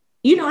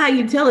 You know how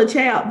you tell a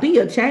child, be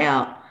a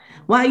child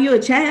while you're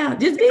a child?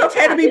 Just be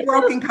okay to be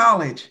broke in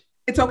college.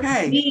 It's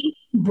okay. Be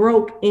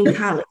broke in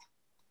college.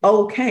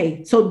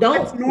 Okay. So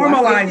don't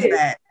normalize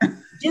that.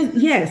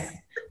 Yes.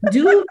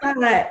 Do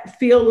not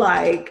feel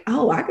like,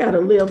 oh, I got to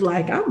live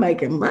like I'm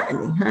making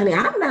money, honey.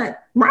 I'm not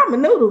ramen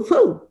noodles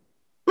too.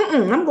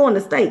 I'm going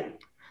to state.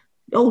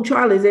 Old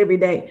Charlie's every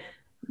day.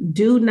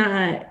 Do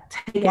not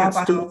take out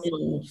student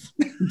loans.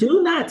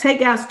 Do not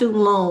take out student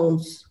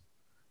loans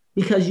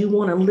because you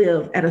want to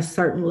live at a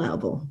certain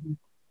level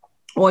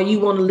or you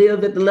want to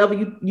live at the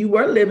level you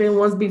were living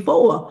once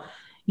before.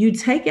 You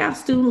take out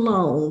student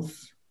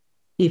loans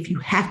if you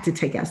have to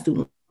take out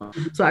student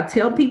loans. So I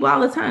tell people all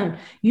the time,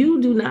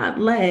 you do not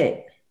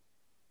let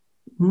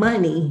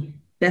money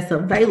that's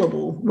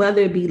available,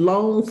 whether it be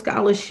loan,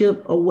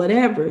 scholarship, or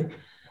whatever,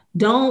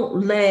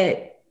 don't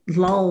let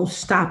loans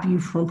stop you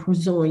from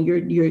pursuing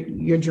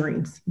your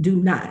dreams.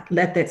 Do not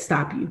let that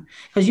stop you.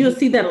 Because you'll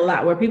see that a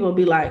lot where people will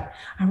be like,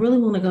 I really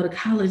want to go to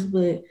college,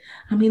 but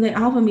I mean, they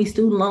offer me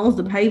student loans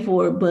to pay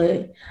for it,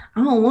 but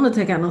I don't want to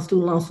take out no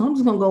student loans. So I'm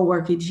just going to go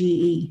work at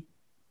GE.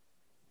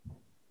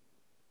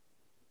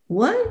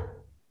 What?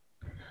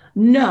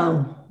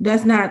 No,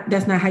 that's not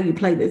how you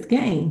play this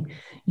game.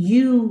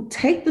 You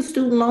take the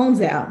student loans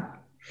out,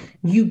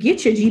 you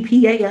get your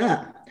GPA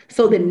up.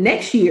 So the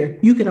next year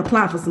you can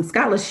apply for some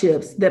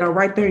scholarships that are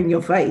right there in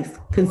your face,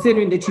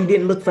 considering that you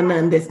didn't look for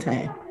none this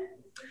time.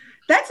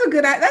 That's a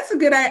good.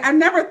 I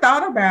never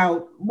thought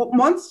about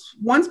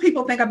once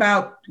people think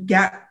about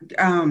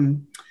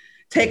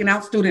taking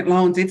out student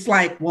loans. It's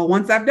like, well,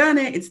 once I've done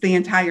it, it's the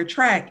entire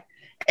track.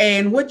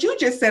 And what you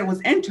just said was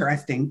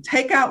interesting.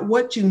 Take out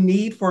what you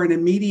need for an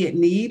immediate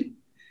need,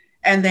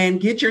 and then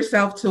get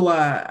yourself to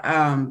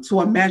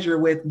a measure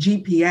with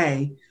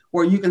GPA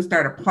where you can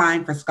start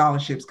applying for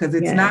scholarships, because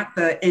it's not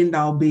the end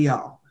all be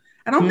all.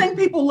 I don't think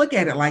people look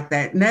at it like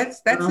that, and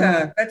that's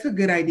a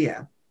good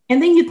idea. And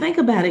then you think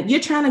about it,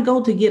 you're trying to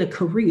go to get a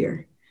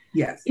career.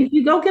 Yes. If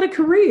you go get a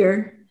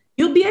career,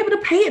 you'll be able to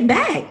pay it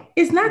back.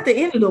 It's not the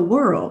end of the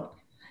world.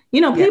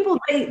 People,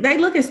 they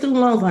look at student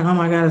loans like, oh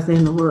my God, it's the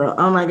end of the world.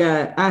 Oh my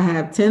God, I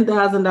have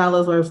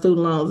 $10,000 worth of student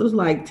loans. It's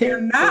like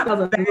 $10,000.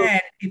 Not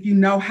bad if you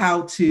know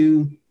how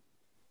to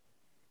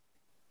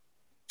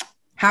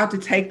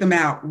take them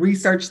out,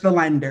 research the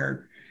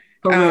lender,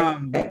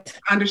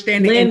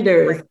 understand the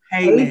lenders,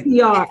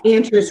 APR,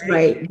 interest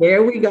rate.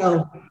 There we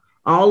go.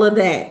 All of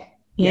that.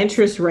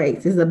 Interest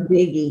rates is a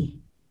biggie.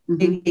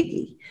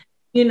 Biggie.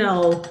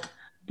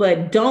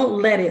 But don't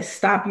let it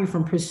stop you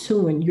from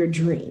pursuing your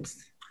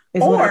dreams.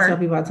 Is what I tell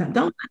people all the time.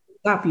 Don't let it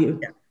stop you.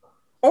 Yeah.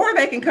 Or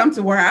they can come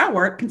to where I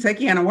work,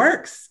 Kentuckiana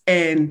Works,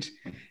 and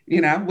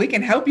we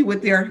can help you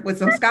with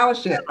some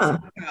scholarships. Yeah.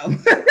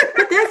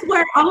 But that's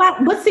where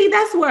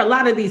that's where a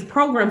lot of these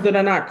programs that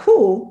are not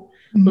cool,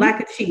 Black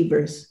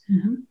Achievers,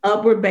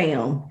 Upward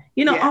Bound,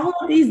 all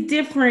of these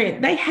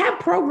different, they have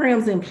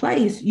programs in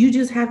place. You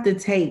just have to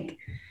take,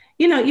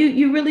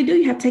 you really do.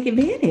 You have to take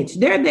advantage.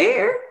 They're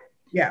there.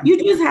 Yeah.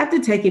 You just have to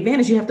take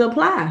advantage. You have to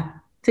apply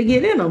to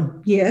get in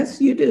them.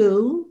 Yes, you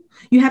do.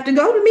 You have to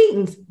go to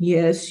meetings.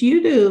 Yes,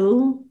 you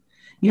do.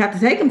 You have to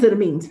take them to the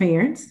meetings,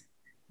 parents.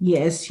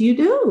 Yes, you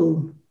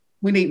do.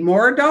 We need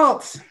more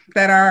adults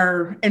that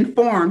are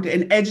informed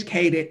and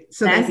educated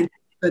so they can do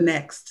the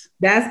next.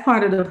 That's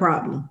part of the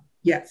problem.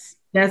 Yes.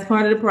 That's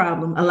part of the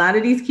problem. A lot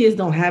of these kids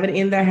don't have it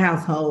in their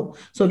household.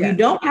 So if you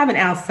don't have an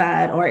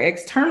outside or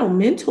external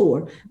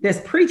mentor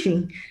that's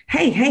preaching,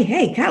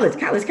 hey, college,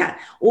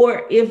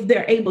 or if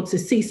they're able to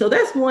see. So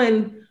that's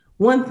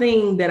one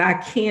thing that I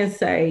can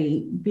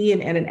say,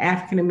 being at an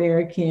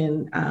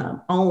African-American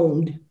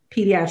owned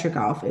pediatric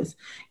office,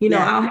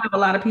 I'll have a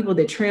lot of people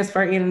that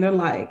transfer in and they're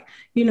like,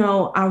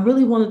 I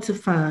really wanted to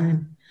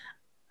find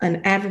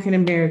an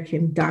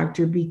African-American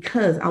doctor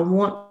because I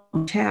want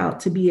my child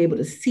to be able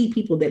to see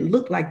people that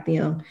look like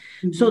them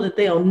so that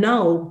they'll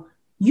know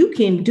you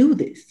can do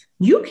this.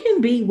 You can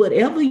be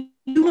whatever you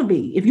want to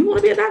be. If you want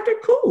to be a doctor,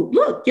 cool.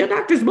 Look, your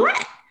doctor's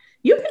Black.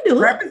 You can do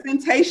it.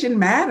 Representation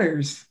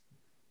matters.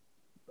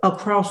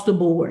 Across the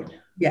board.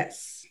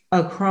 Yes.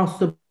 Across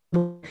the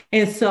board.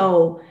 And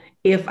so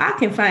if I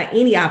can find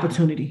any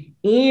opportunity,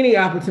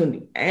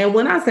 and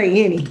when I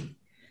say any,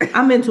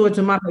 I mentor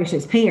to my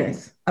patients'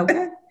 parents.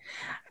 Okay.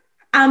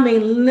 I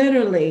mean,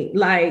 literally,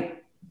 like,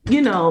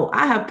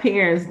 I have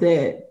parents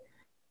that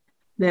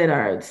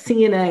are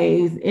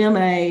CNAs,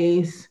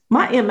 MAs,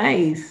 my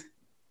MAs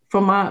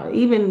from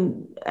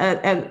even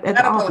at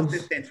the office.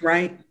 Assistants,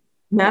 right?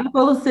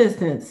 Medical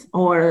assistants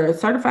or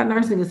certified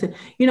nursing assistant.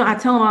 I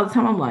tell them all the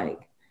time, I'm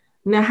like,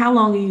 now how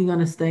long are you going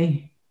to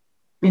stay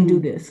and do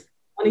this?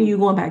 When are you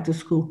going back to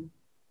school?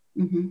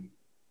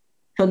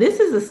 So this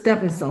is a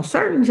stepping stone.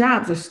 Certain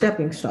jobs are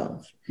stepping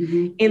stones,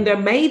 and they're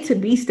made to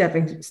be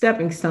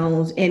stepping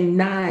stones, and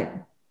not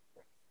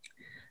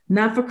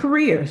for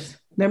careers.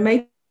 They're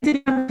made to,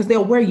 because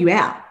they'll wear you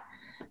out.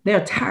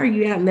 They'll tire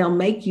you out and they'll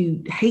make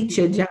you hate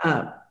your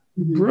job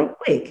real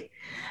quick.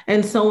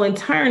 And so in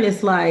turn,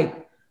 it's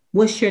like,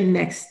 what's your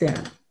next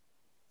step?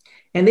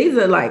 And these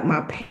are like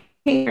my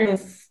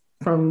parents,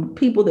 from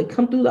people that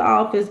come through the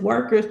office,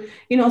 workers,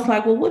 it's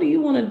like, well, what do you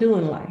want to do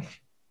in life?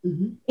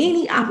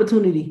 Any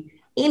opportunity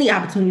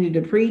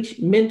to preach,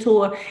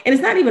 mentor. And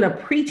it's not even a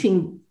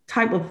preaching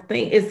type of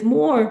thing. It's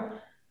more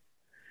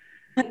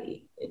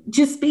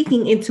just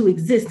speaking into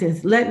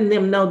existence, letting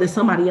them know that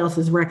somebody else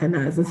is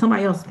recognizing,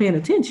 somebody else is paying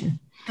attention.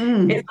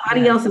 And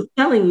somebody else is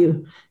telling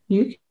you,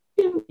 you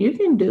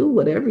can do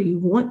whatever you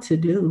want to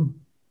do.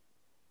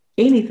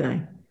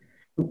 Anything.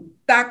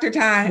 Dr.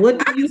 Ty, I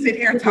can sit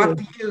here and talk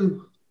to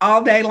you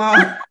all day long.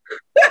 And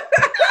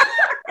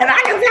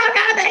I can talk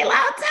all day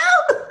long too.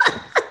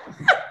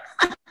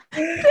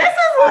 This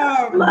is what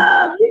I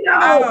love,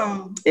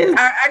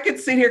 I could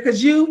sit here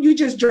because you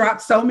just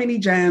dropped so many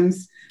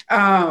gems.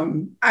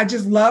 I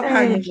just love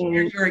how you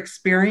shared your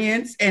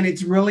experience, and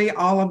it's really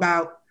all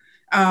about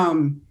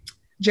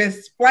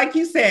just like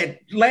you said,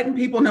 letting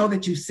people know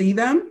that you see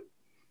them,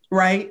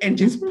 right? And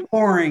just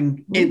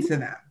pouring into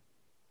them.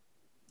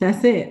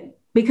 That's it.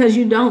 Because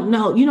you don't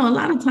know, a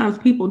lot of times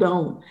people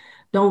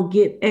don't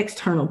get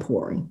external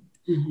pouring.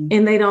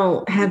 and they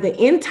don't have the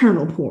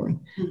internal pouring,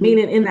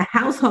 meaning in the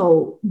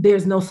household,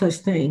 there's no such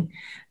thing.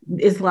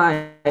 It's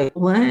like,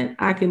 what?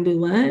 I can do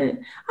what?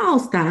 Oh,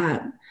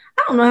 stop.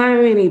 I don't know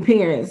how many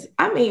parents.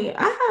 I mean,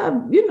 I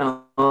have,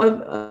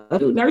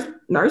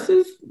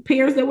 nurses,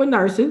 parents that were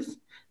nurses.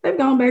 They've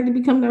gone back to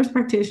become nurse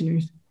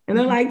practitioners. And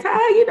they're like,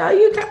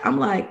 Ty, I'm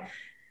like,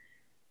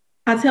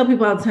 I tell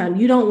people all the time,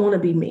 you don't want to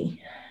be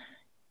me.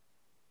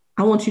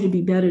 I want you to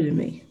be better than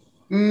me.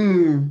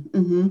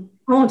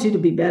 I want you to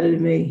be better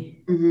than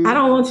me. I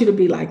don't want you to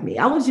be like me.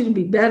 I want you to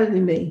be better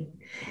than me.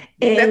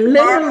 And that's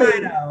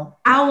literally,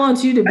 I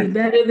want you to be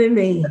better than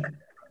me.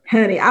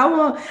 Honey, I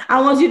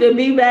want you to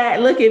be back,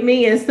 look at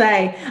me and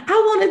say, I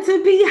wanted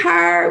to be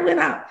her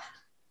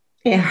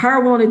and her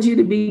wanted you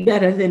to be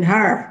better than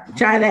her.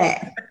 Try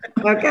that.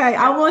 Okay.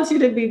 I want you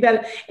to be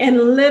better.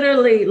 And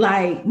literally,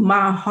 like,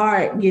 my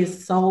heart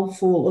gets so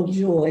full of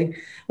joy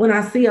when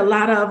I see a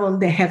lot of them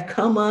that have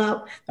come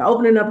up, they're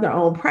opening up their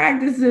own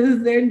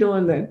practices, they're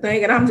doing their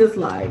thing. And I'm just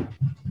like,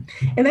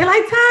 and they're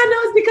like, Ty, no,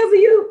 it's because of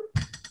you.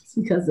 It's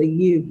because of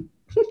you.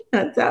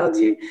 I told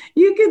you,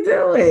 you could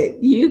do it.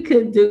 You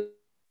could do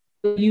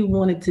what you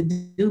wanted to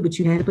do, but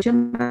you had to put your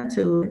mind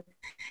to it.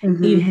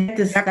 You had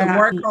to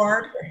work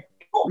hard.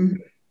 You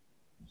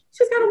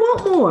just gotta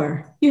want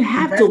more. You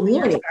have to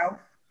want it.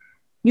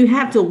 You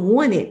have to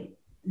want it.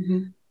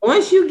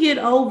 Once you get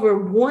over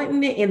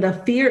wanting it and the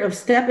fear of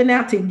stepping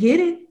out to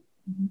get it,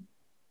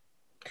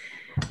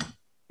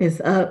 it's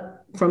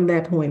up from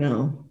that point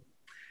on.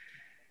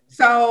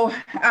 So,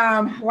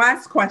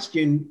 last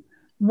question.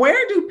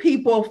 Where do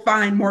people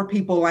find more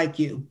people like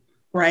you?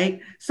 Right.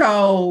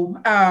 So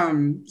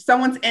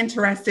someone's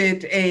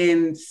interested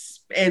in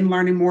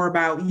learning more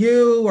about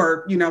you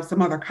or,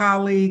 some other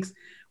colleagues.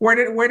 Where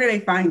do they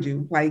find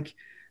you? Like,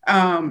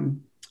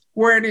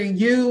 where do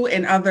you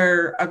and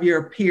other of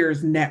your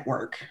peers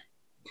network?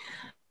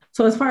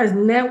 So as far as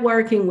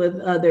networking with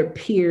other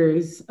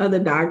peers, other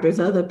doctors,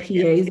 other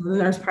PAs, other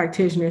nurse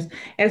practitioners,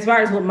 as far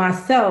as with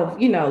myself,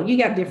 you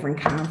got different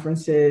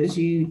conferences,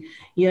 you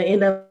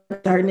end up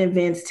at certain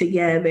events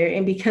together.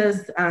 And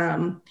because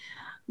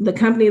the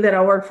company that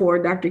I work for,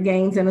 Dr.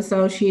 Gaines and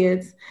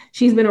Associates,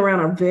 she's been around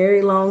a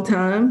very long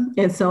time.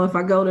 And so if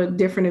I go to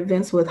different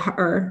events with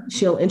her,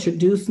 she'll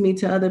introduce me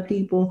to other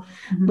people.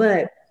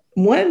 But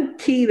one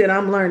key that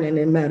I'm learning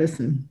in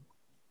medicine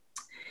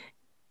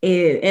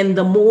and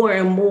the more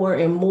and more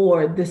and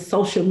more this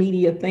social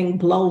media thing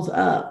blows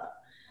up,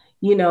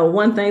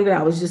 one thing that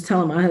I was just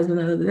telling my husband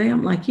the other day,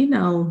 I'm like,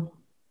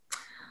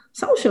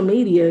 social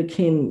media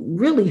can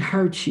really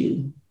hurt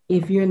you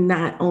if you're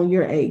not on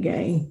your A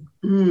game.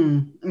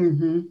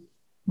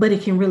 But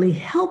it can really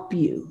help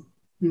you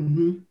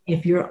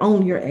if you're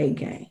on your A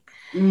game.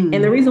 And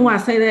the reason why I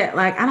say that,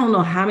 like, I don't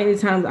know how many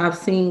times I've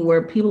seen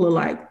where people are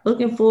like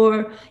looking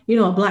for,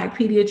 a Black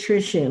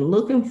pediatrician,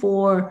 looking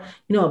for,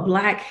 a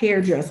Black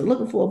hairdresser,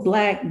 looking for a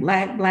black.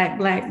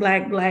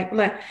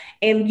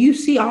 And you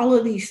see all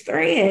of these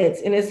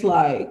threads and it's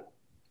like,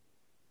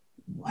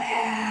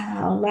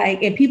 wow.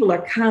 Like, and people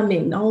are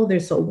commenting, oh, they're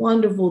so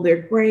wonderful.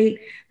 They're great.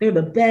 They're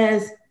the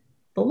best.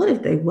 But what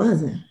if they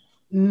wasn't?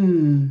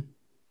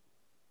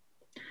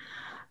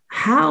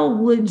 How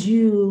would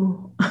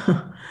you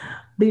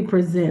be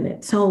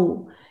presented?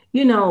 So,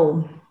 I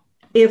don't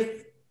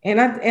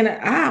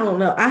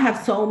know, I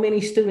have so many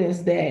students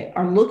that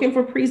are looking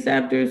for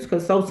preceptors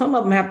because some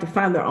of them have to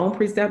find their own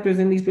preceptors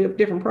in these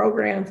different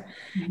programs.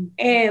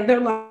 And they're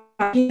like,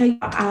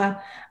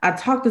 I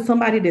talked to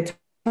somebody that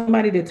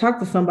talked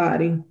to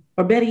somebody,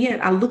 or better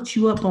yet, I looked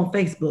you up on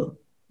Facebook.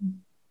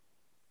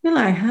 You're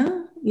like,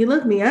 huh? You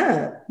looked me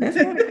up? That's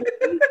kind of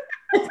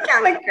it's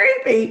kind of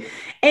creepy.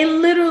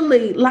 And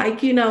literally, like,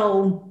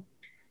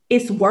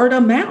 it's word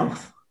of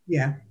mouth.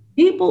 Yeah.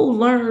 People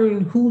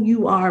learn who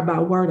you are by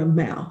word of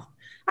mouth.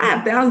 I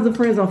have thousands of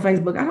friends on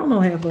Facebook. I don't know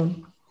half of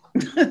them.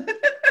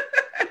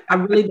 I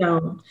really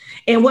don't.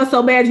 And what's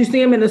so bad, you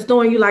see them in the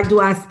store and you're like, do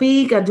I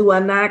speak or do I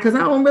not? Because I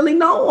don't really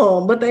know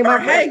them. But they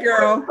might, hey,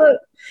 girl.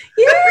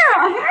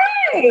 Yeah,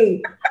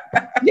 hey.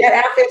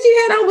 That outfit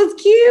you had on was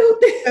cute.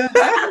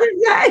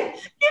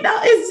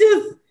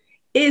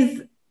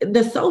 It's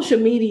the social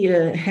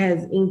media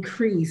has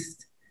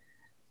increased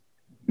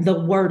the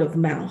word of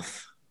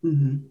mouth,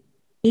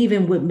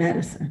 even with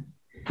medicine.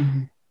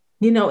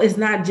 It's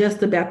not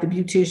just about the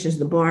beauticians,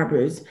 the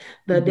barbers,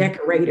 the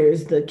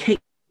decorators, the cake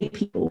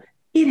people.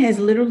 It has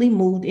literally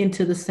moved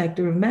into the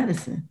sector of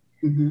medicine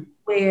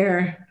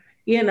where,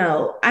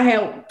 I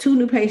had 2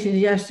 new patients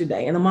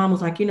yesterday and the mom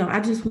was like, I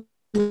just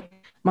want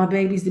my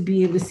babies to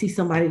be able to see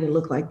somebody that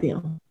look like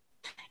them.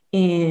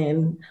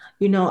 And,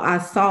 I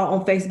saw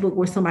on Facebook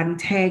where somebody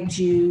tagged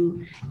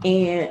you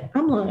and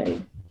I'm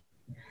like,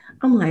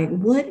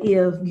 what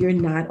if you're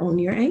not on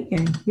your A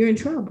game? You're in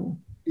trouble.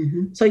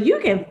 So you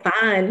can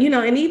find,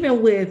 and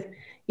even with,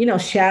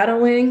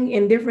 shadowing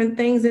and different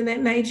things in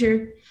that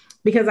nature,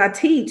 because I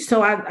teach,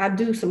 so I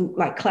do some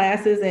like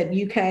classes at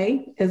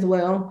UK as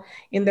well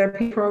in their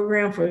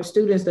program for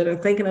students that are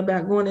thinking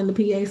about going into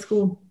PA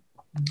school.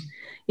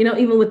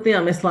 Even with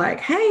them, it's like,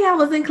 hey, I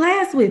was in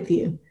class with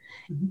you.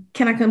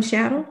 Can I come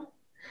shadow?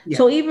 Yeah.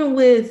 So even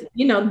with,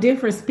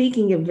 different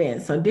speaking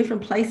events or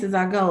different places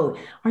I go,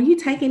 are you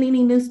taking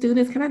any new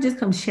students? Can I just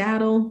come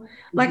shadow?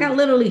 Like I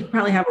literally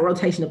probably have a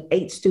rotation of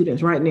 8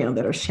 students right now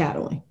that are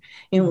shadowing.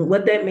 And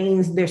what that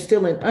means, they're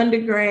still in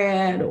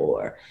undergrad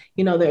or,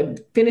 they're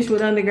finished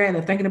with undergrad,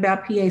 they're thinking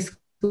about PA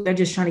school. They're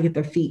just trying to get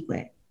their feet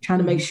wet, trying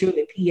to make sure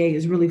that PA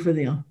is really for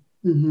them.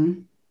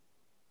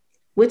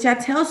 Which I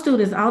tell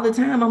students all the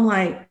time. I'm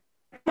like,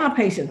 my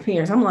patients'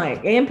 parents,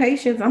 and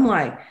patients, I'm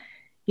like,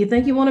 you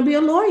think you want to be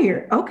a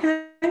lawyer?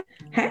 Okay.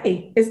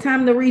 Hey, it's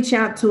time to reach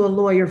out to a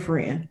lawyer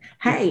friend.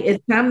 Hey,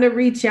 it's time to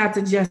reach out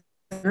to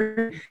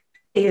justice.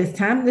 It's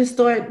time to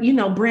start,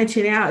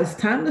 branching out. It's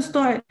time to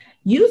start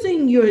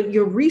using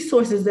your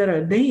resources that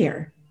are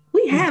there.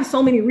 We have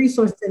so many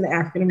resources in the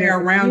African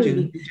American community. They're around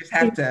you. You just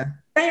have to.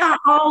 They are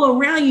all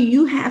around you.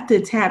 You have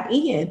to tap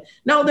in.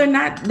 No, they're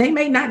not. They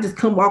may not just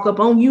come walk up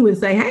on you and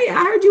say, hey,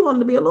 I heard you wanted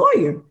to be a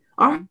lawyer.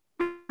 Or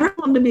I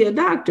want to be a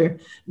doctor.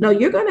 No,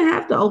 you're going to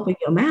have to open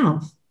your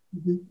mouth.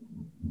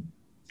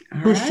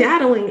 But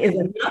shadowing is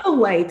another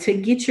way to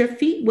get your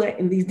feet wet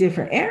in these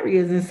different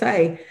areas and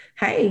say,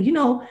 hey,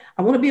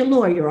 I want to be a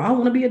lawyer or I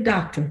want to be a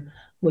doctor.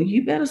 Well,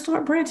 you better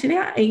start branching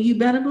out and you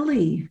better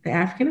believe the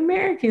African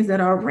Americans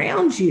that are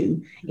around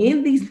you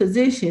in these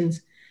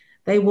positions,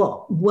 they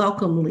will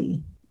welcome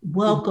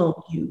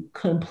you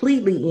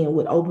completely in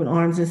with open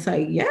arms and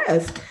say,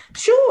 yes,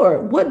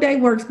 sure. What day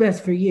works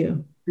best for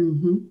you?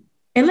 And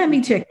let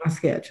me check my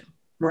schedule.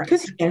 Right.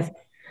 Because yes,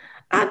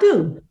 I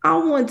do. I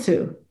want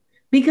to.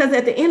 Because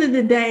at the end of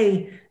the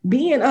day,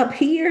 being up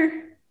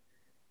here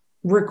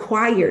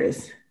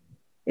requires,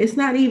 it's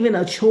not even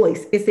a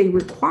choice. It's a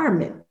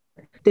requirement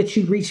that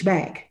you reach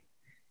back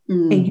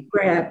and you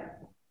grab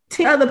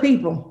 10 other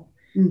people.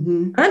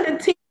 Under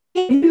 10,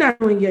 you're not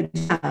doing your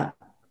job.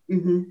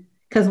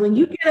 Because when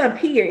you get up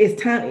here, it's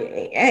time,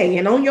 hey,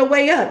 and on your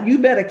way up, you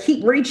better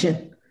keep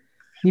reaching.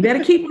 You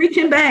better keep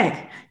reaching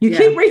back. You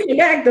keep reaching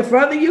back. The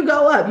further you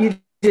go up, you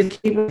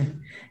just keep reaching.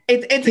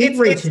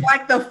 It's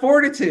like the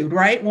fortitude,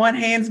 right? One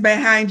hand's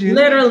behind you.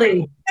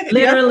 Literally, you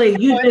literally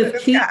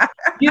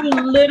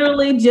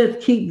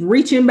just keep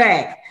reaching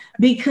back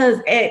because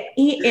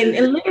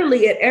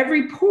literally at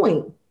every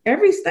point,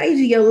 every stage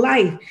of your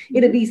life,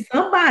 it'll be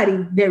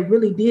somebody that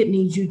really did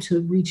need you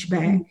to reach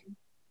back.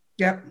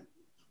 Yep.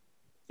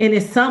 And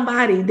it's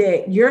somebody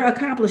that you're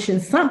accomplishing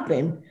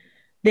something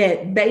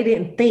that they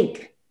didn't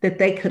think that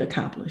they could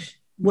accomplish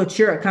what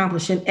you're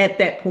accomplishing at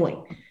that point.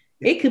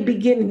 It could be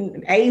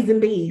getting A's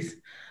and B's.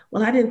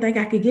 Well, I didn't think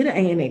I could get an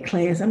A in that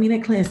class. I mean,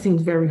 that class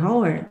seems very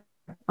hard.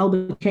 Oh,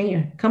 but you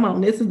can. Come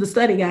on, this is the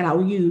study guide I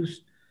will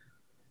use.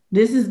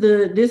 This is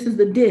the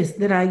disc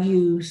that I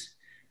use.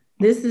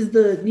 This is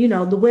the,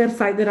 the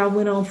website that I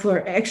went on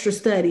for extra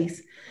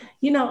studies.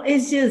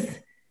 It's just,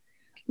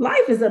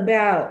 life is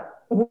about,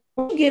 when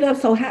you get up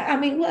so high, I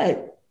mean,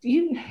 what?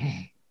 You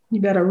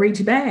better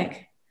reach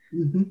back.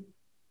 You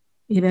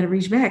better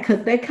reach back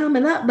because they're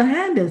coming up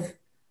behind us.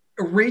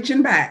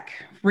 Reaching back.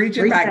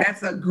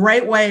 That's a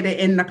great way to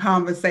end the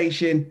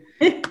conversation.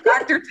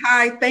 Dr.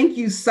 Ty, thank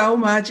you so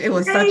much. It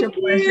was such a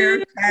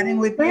pleasure chatting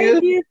with you.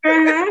 Thank you for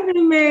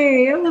having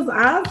me. It was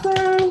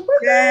awesome.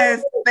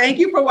 Yes. Thank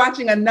you for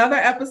watching another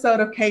episode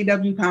of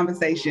KW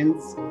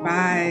Conversations.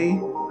 Bye.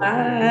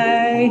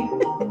 Bye.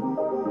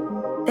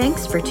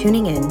 Thanks for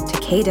tuning in to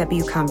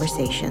KW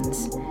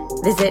Conversations.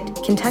 Visit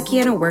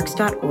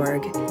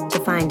KentuckianaWorks.org to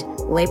find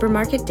labor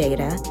market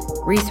data,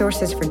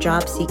 resources for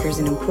job seekers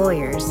and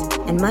employers,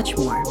 and much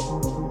more.